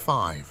Season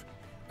 5,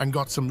 and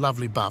got some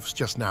lovely buffs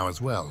just now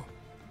as well.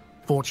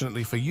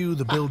 Fortunately for you,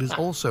 the build is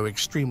also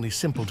extremely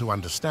simple to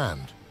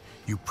understand.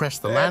 You press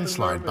the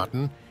landslide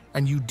button,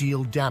 and you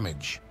deal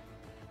damage.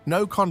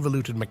 No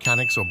convoluted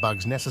mechanics or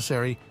bugs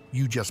necessary,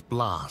 you just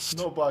blast.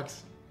 No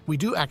bugs. We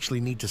do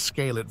actually need to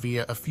scale it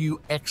via a few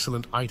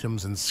excellent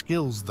items and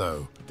skills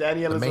though.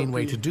 Daniel the is main OP.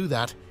 way to do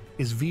that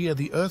is via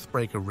the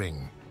Earthbreaker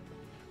ring.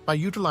 By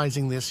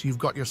utilizing this, you've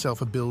got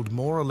yourself a build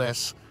more or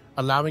less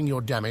allowing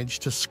your damage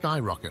to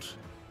skyrocket.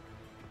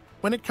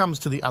 When it comes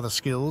to the other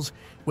skills,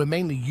 we're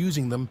mainly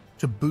using them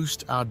to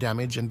boost our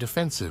damage and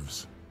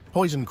defensives.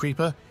 Poison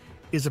Creeper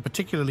is a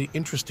particularly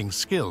interesting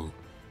skill,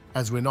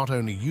 as we're not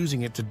only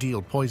using it to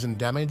deal poison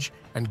damage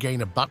and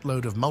gain a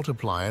buttload of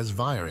multipliers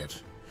via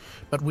it,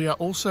 but we are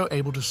also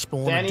able to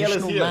spawn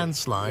additional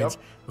landslides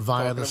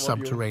via the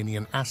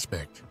subterranean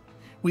aspect.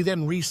 We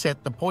then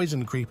reset the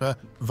Poison Creeper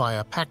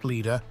via Pack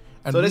Leader.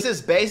 And so this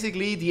is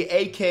basically the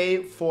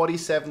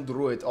AK-47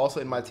 Druid, also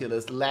in my tier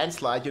list.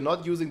 Landslide, you're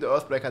not using the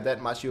Earthbreaker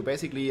that much, you're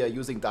basically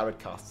using direct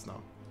casts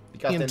now.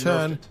 Because in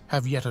turn,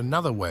 have yet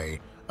another way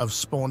of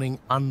spawning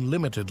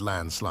unlimited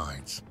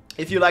landslides.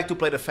 If you like to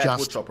play the fat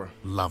wood chopper.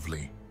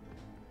 Lovely.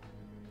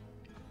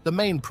 The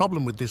main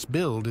problem with this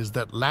build is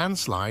that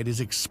landslide is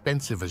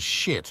expensive as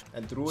shit,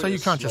 so you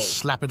can't just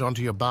slap it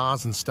onto your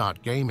bars and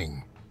start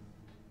gaming.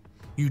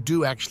 You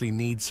do actually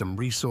need some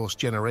resource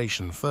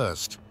generation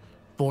first.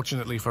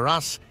 Fortunately for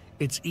us,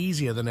 it's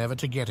easier than ever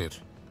to get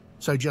it.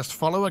 So just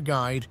follow a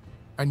guide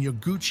and you're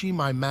Gucci,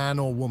 my man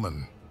or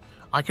woman.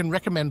 I can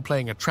recommend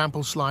playing a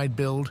trample slide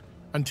build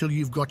until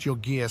you've got your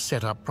gear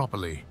set up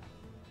properly.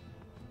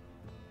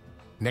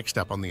 Next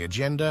up on the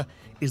agenda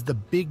is the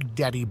Big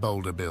Daddy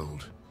Boulder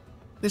build.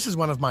 This is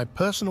one of my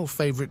personal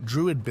favorite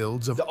druid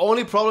builds of... The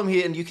only problem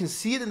here, and you can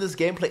see it in this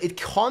gameplay,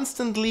 it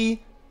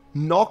constantly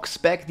knocks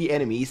back the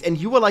enemies, and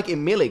you are like a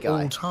melee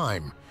guy. All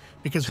time.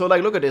 Because so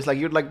like look at this, like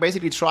you're like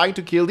basically trying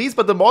to kill these,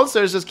 but the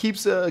monster just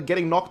keeps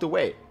getting knocked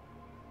away.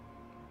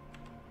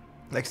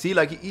 Like see,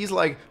 like he's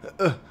like,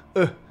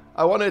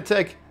 I want to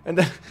attack, and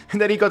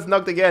then he got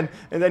knocked again,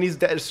 and then he's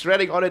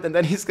shredding on it, and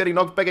then he's getting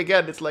knocked back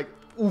again. It's like,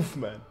 oof,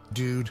 man.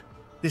 Dude,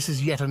 this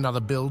is yet another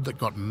build that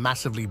got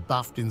massively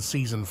buffed in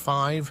Season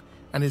 5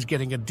 and is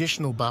getting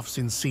additional buffs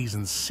in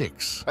Season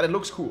 6. But it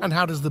looks cool. And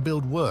how does the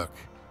build work?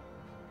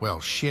 Well,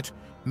 shit,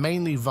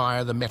 mainly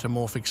via the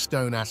metamorphic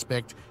stone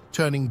aspect,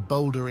 turning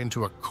Boulder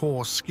into a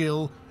core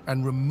skill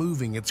and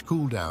removing its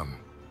cooldown.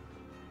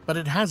 But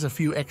it has a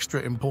few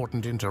extra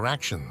important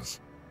interactions.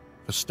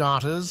 For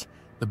starters,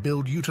 the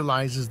build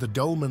utilizes the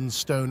Dolmen's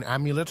Stone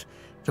Amulet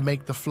to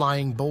make the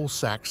flying ball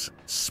sacks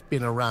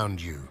spin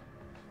around you.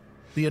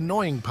 The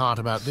annoying part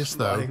about this,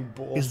 though,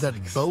 is that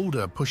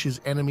Boulder pushes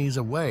enemies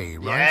away,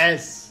 right?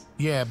 Yes!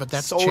 Yeah, but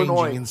that's So changing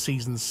annoying. in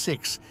Season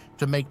 6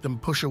 to make them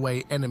push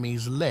away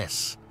enemies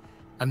less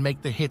and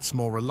make the hits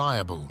more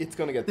reliable. It's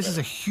gonna get This is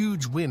better. a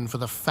huge win for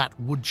the fat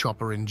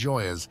woodchopper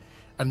enjoyers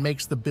and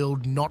makes the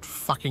build not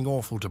fucking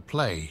awful to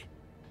play.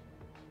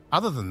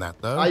 Other than that,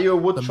 though, Are you a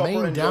the woodchopper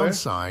main enjoyer?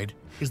 downside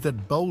is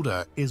that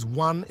Boulder is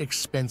one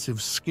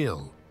expensive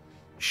skill.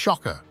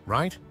 Shocker,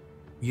 right?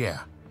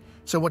 Yeah.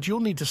 So what you'll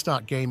need to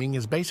start gaming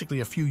is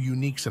basically a few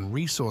uniques and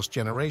resource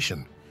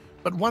generation.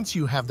 But once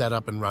you have that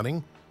up and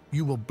running,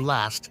 you will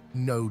blast,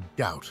 no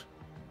doubt.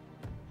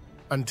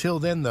 Until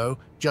then, though,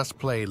 just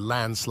play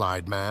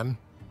Landslide, man.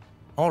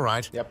 All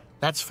right, Yep.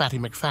 that's Fatty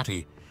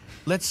McFatty.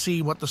 Let's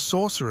see what the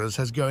Sorcerers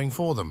has going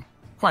for them.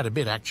 Quite a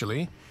bit,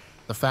 actually.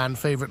 The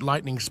fan-favorite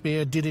Lightning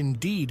Spear did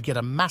indeed get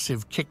a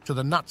massive kick to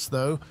the nuts,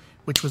 though,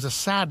 which was a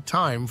sad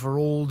time for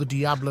all the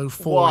Diablo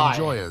 4 Why?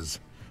 enjoyers.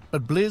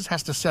 But Blizz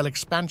has to sell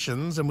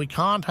expansions, and we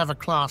can't have a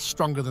class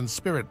stronger than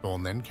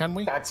Spiritborn then, can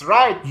we? That's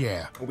right.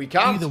 Yeah. We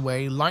can't. Either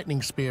way,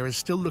 Lightning Spear is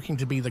still looking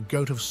to be the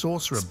goat of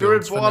sorcerer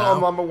builds for Spiritborn now,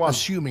 on number 1.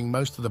 assuming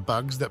most of the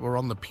bugs that were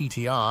on the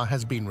PTR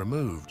has been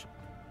removed.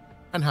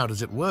 And how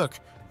does it work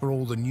for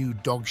all the new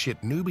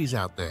dogshit newbies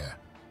out there?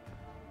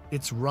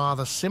 It's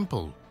rather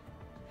simple.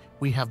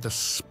 We have the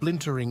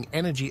splintering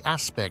energy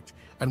aspect,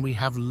 and we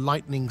have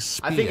lightning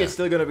spear. I think it's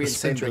still gonna be the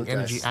insane splintering build,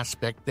 energy guys.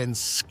 aspect then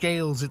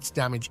scales its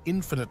damage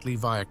infinitely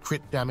via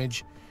crit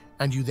damage,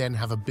 and you then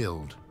have a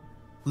build.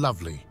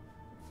 Lovely.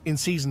 In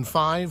Season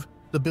 5,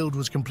 the build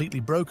was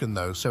completely broken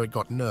though, so it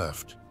got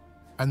nerfed.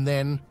 And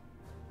then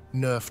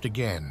nerfed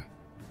again.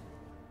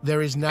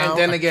 There is now And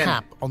then a again.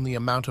 cap on the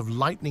amount of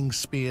lightning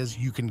spears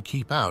you can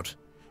keep out,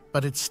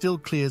 but it still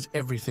clears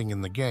everything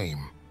in the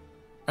game.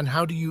 And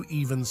how do you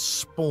even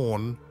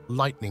spawn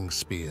lightning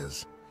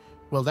spears?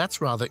 Well,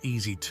 that's rather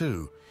easy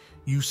too.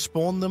 You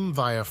spawn them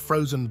via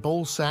frozen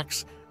ball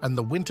sacks and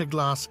the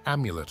Winterglass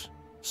amulet.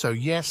 So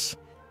yes,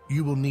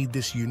 you will need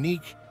this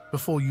unique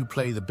before you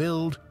play the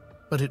build,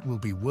 but it will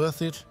be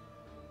worth it.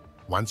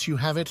 Once you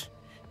have it,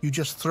 you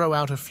just throw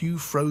out a few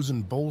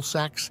frozen ball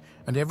sacks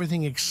and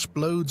everything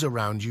explodes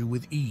around you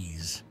with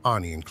ease,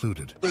 Arnie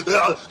included.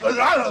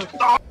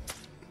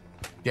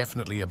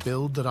 Definitely a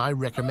build that I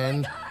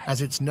recommend,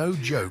 as it's no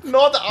joke,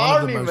 Not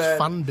one of the Arnie, most man.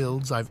 fun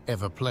builds I've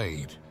ever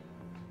played.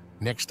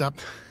 Next up,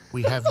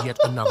 we have yet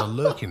another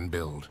Lurkin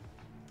build.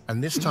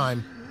 And this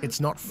time, it's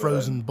not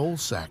frozen ball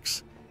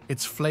sacks,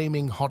 it's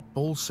flaming hot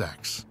ball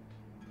sacks.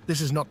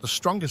 This is not the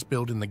strongest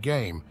build in the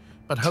game,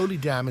 but holy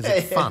damn is it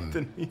Hey, fun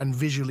Anthony. and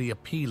visually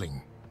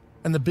appealing.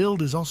 And the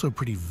build is also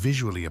pretty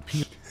visually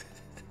appealing.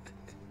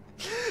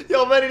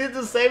 Yo, man, he did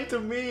the same to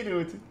me,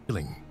 dude.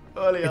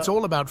 Earlier. It's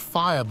all about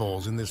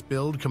fireballs in this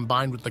build,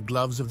 combined with the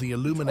gloves of the all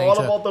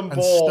Illuminator about them and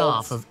balls.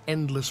 Staff of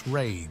Endless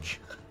Rage.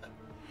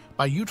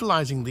 By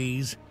utilizing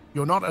these,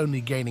 you're not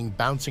only gaining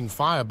bouncing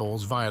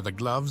fireballs via the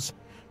gloves,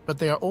 but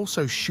they are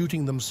also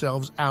shooting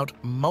themselves out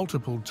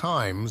multiple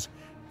times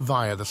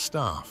via the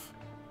staff.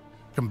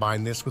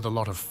 Combine this with a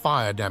lot of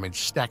fire damage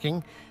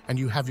stacking, and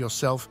you have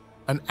yourself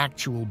an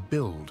actual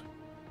build.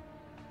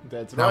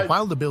 That's Now, right.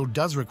 while the build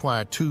does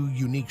require 2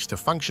 uniques to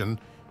function,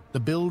 the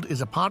build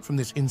is, apart from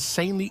this,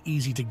 insanely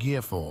easy to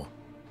gear for,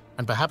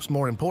 and perhaps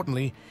more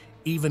importantly,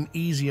 even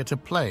easier to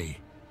play.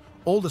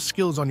 All the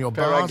skills on your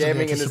bars are there Paragaming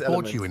to in its support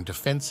element. you in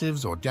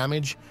defensives or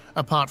damage,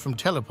 apart from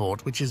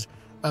teleport, which is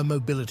a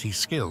mobility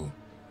skill.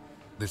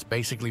 This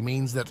basically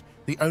means that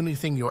the only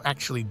thing you're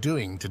actually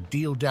doing to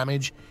deal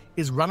damage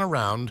is run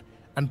around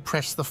and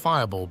press the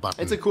fireball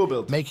button. It's a cool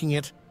build. Making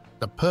it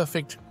the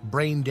perfect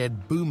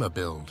brain-dead boomer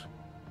build.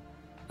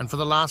 And for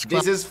the last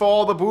This is for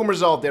all the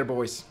boomers out there,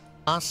 boys.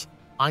 class,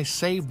 I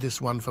saved this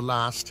one for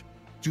last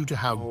due to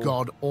how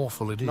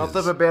god-awful it is. Not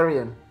the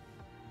barbarian.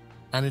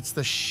 And it's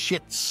the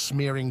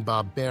shit-smearing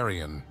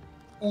barbarian.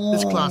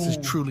 This class is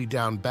truly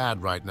down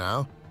bad right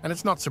now, and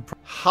it's not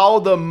How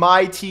the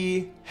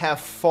mighty have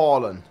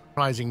fallen.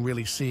 surprising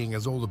really, seeing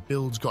as all the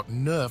builds got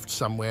nerfed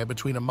somewhere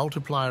between a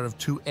multiplier of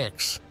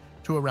 2x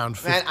to around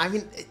 50. Man, I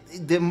mean,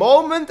 the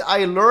moment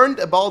I learned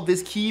about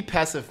this key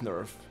passive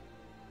nerf,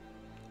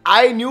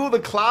 I knew the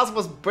class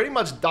was pretty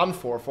much done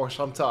for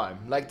some time.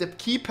 Like, the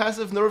key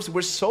passive nerfs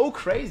were so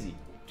crazy.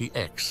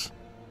 X.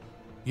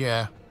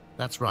 Yeah,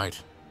 that's right.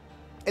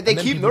 And they And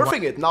then keep people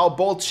nerfing it. Now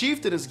Bolt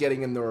Chieftain is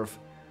getting a nerf.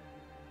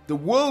 The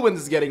Whirlwind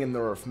is getting a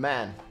nerf,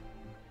 man.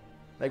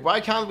 Like, why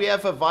can't we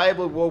have a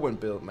viable Whirlwind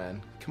build,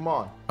 man? Come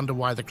on. Wonder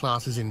why the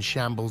class is in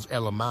shambles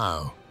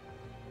Elamau.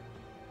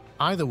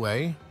 Either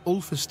way,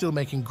 Ulf is still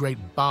making great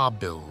bar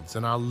builds,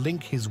 and I'll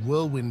link his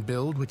Whirlwind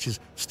build, which is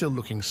still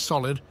looking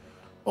solid,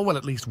 or well,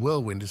 at least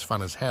Whirlwind is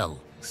fun as hell.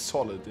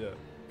 Solid, yeah.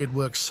 It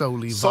works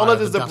solely Solid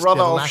via is the Dust brother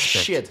Devil of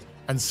aspect, shit.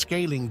 and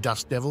scaling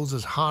Dust Devils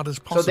as hard as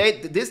So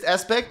possible. this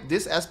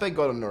aspect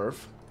got a nerf.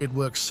 It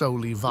works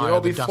solely via You know,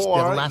 the Dust before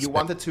Devil you aspect.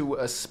 wanted to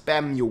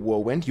spam your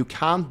Whirlwind, you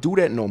can't do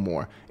that no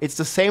more. It's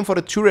the same for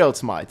the Turiel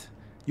Smite.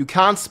 You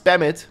can't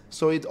spam it,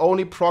 so it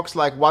only procs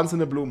like once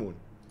in a blue moon.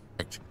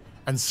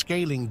 And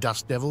scaling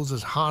Dust Devils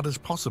as hard as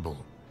possible.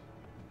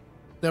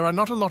 There are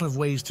not a lot of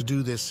ways to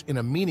do this in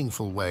a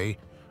meaningful way,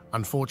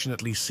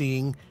 unfortunately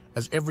seeing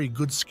as every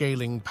good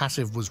scaling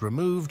passive was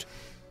removed,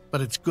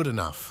 but it's good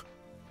enough.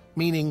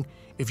 Meaning,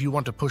 if you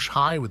want to push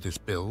high with this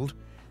build,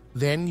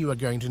 then you are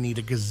going to need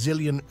a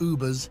gazillion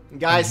Ubers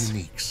Guys, and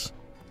Uniques.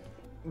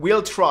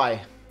 We'll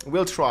try.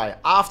 We'll try.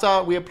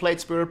 After we have played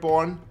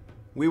Spiritborn,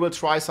 we will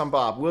try some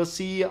Barb. We'll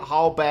see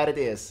how bad it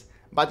is.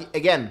 But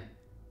again,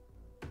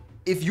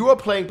 if you are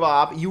playing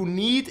Barb, you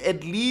need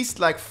at least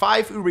like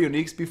 5 Uber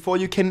Uniques before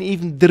you can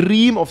even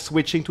dream of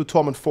switching to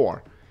Torment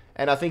 4.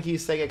 And I think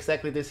he's saying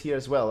exactly this here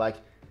as well. Like,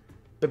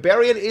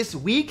 Barbarian is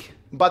weak,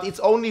 but it's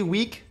only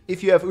weak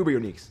if you have Uber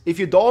Uniques. If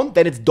you don't,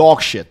 then it's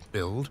dog shit.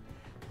 Build,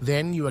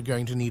 then you are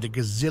going to need a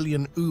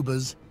gazillion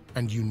Ubers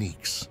and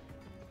Uniques.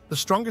 The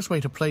strongest way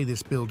to play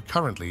this build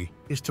currently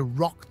is to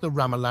rock the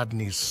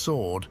Ramaladni's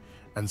sword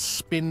and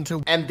spin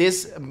to And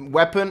this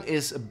weapon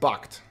is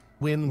bugged.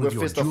 win with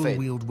your Fist of Fate.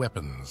 dual-wield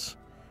weapons.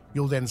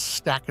 You'll then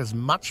stack as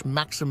much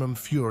maximum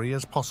fury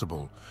as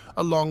possible,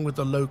 along with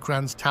the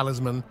Locran's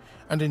talisman,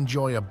 and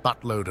enjoy a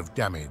buttload of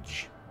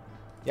damage.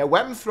 Yeah,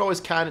 weapon throw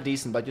is kind of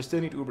decent, but you still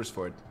need Ubers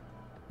for it.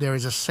 There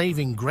is a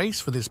saving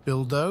grace for this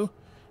build, though,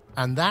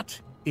 and that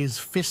is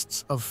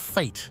Fists of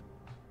Fate.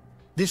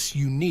 This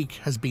unique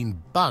has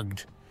been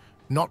bugged,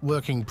 not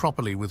working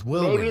properly with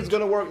Whirlwind. Maybe it's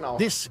gonna work now.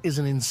 This is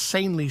an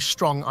insanely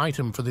strong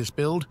item for this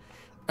build,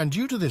 and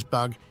due to this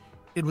bug,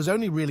 it was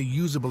only really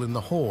usable in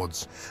the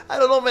Hordes, I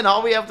don't know, man,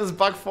 how we have this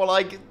bug for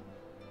like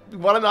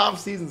 1.5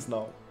 seasons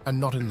now. and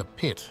not in the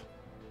Pit.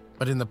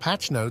 But in the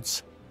patch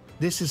notes,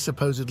 this has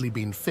supposedly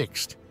been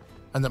fixed,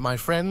 and that, my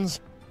friends,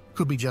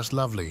 could be just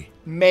lovely.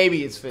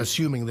 Maybe it's fixed.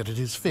 Assuming that it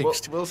is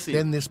fixed, We'll see.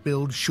 then this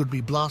build should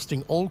be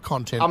blasting all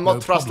content. I'm not no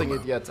trusting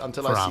problemo. it yet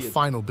until For I our see it.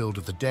 final build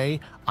of the day,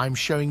 I'm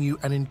showing you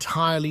an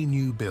entirely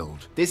new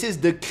build. This is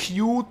the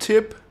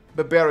Q-tip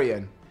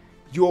Barbarian.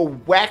 You're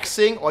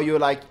waxing or you're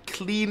like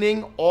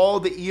cleaning all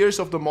the ears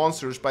of the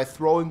monsters by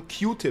throwing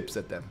Q-tips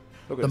at them.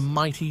 Look at The this.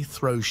 mighty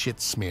Throw Shit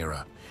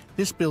Smearer.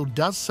 This build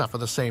does suffer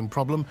the same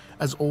problem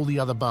as all the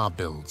other Barb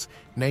builds,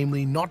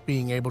 namely not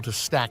being able to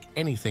stack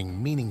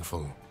anything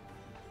meaningful.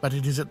 But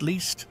it is at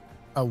least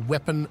a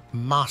weapon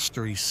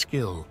mastery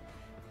skill,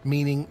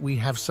 meaning we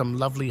have some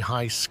lovely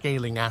high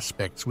scaling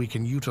aspects we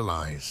can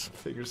utilize.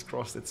 Fingers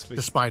crossed it's fixed.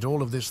 Despite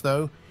all of this,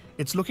 though,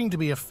 it's looking to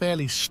be a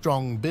fairly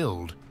strong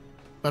build,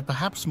 but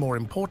perhaps more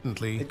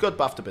importantly, It got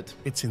buffed a bit.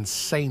 it's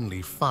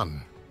insanely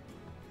fun.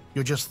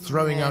 You're just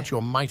throwing out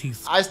your mighty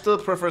I still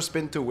prefer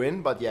spin to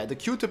win, but yeah, the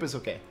Q-tip is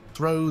okay.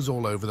 throws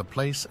all over the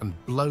place and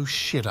blow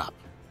shit up.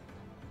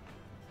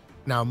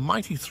 Now,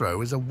 Mighty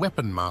Throw is a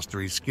weapon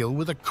mastery skill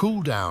with a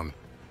cooldown.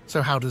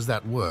 So how does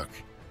that work?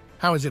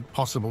 How is it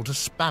possible to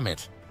spam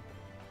it?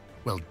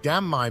 Well,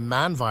 damn my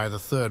man via the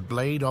third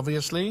blade,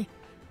 obviously.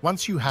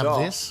 Once you have Duh.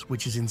 this,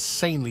 which is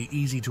insanely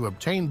easy to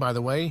obtain, by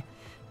the way,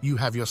 you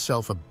have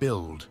yourself a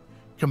build.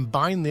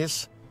 Combine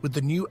this with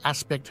the new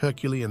Aspect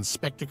Herculean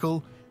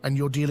Spectacle, and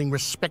you're dealing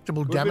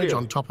respectable Good damage video.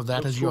 on top of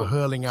that Looks as you're good.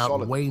 hurling out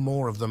Solid. way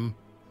more of them.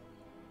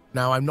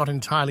 Now, I'm not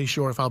entirely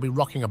sure if I'll be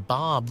rocking a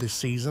Barb this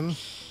season,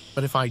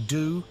 but if I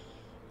do,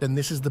 then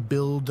this is the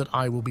build that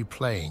I will be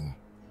playing.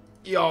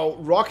 Yo,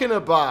 rocking a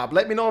Barb.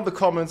 Let me know in the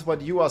comments what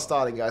you are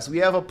starting, guys. We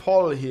have a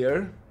poll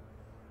here.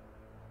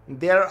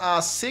 There are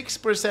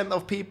 6%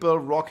 of people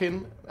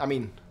rocking a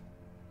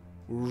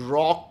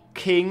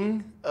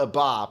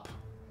Barb.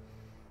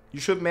 You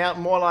should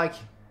more like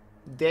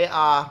they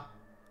are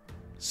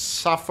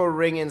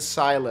suffering in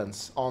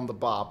silence on the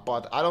Barb,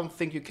 but I don't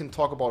think you can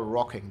talk about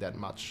rocking that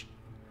much.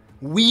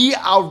 We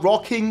are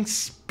rocking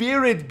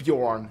Spirit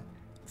Bjorn.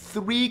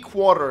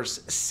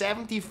 3/4,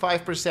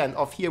 75%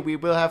 of here. We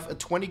will have a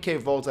 20k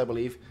votes, I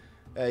believe,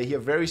 here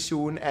very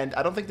soon, and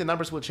I don't think the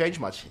numbers will change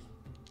much.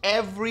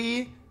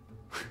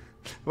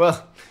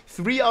 Well,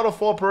 3 out of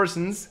 4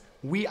 persons,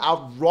 we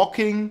are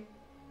rocking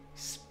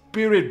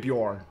Spirit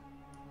Bjorn.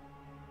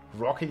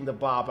 Rocking the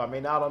Barb. I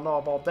mean, I don't know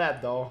about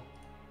that though.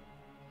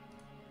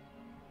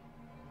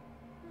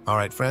 All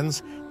right,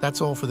 friends,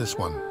 that's all for this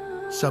one.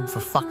 Sub for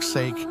fuck's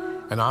sake,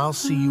 and I'll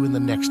see you in the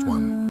next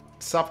one.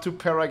 Sub to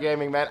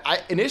Paragaming, man.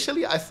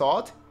 Initially I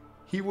thought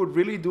he would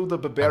really do the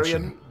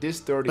Barbarian this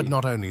dirty. But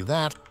not only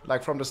that,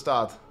 Like from the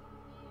start.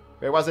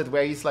 Where was it?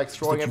 Where he's like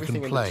throwing that you everything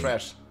can in the play.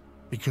 trash.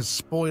 Because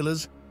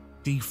spoilers,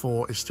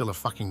 D4 is still a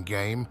fucking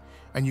game,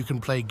 and you can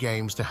play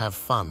games to have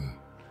fun.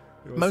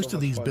 It was Most so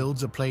of much these fun.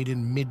 builds are played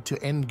in mid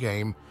to end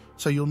game,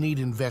 so you'll need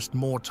to invest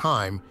more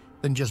time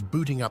than just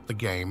booting up the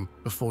game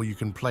before you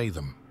can play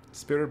them.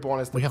 Spiritborn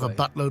is the We have a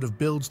play. buttload of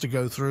builds to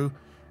go through,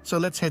 so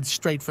let's head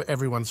straight for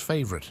everyone's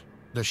favorite,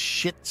 the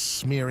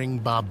shit-smearing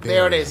barbarian.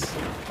 There it is.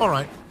 All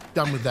right,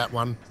 done with that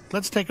one.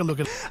 Let's take a look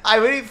at... I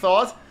really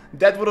thought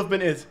that would have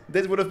been it.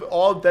 That would have been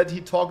all that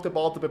he talked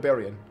about the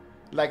Barbarian.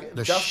 Like,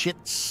 The just...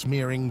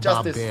 shit-smearing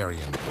just this.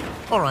 barbarian.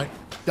 All right,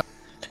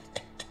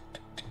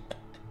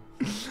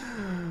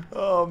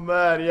 Oh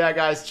man, yeah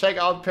guys, check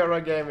out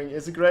Paragaming.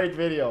 It's a great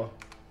video.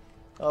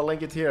 I'll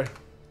link it here.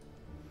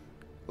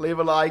 Leave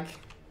a like.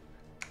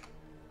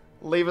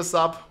 Leave a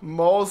sub.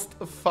 Most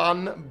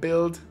fun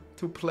build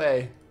to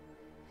play.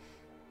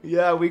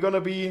 Yeah, we're gonna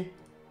be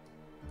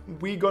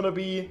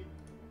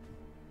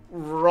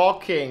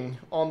rocking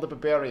on the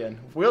Barbarian.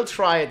 We'll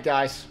try it,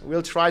 guys.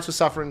 We'll try to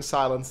suffer in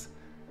silence.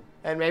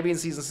 And maybe in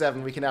Season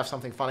 7 we can have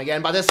something fun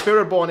again. But the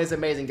Spiritborn is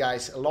amazing,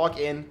 guys. Log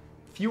in.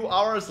 Few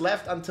hours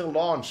left until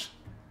launch.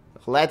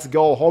 Let's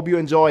go. Hope you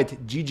enjoyed.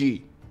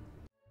 GG.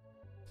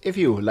 If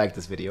you liked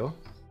this video,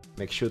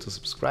 make sure to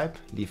subscribe,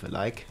 leave a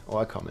like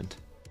or a comment.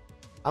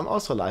 I'm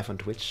also live on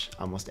Twitch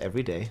almost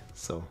every day,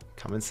 so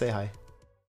come and say hi.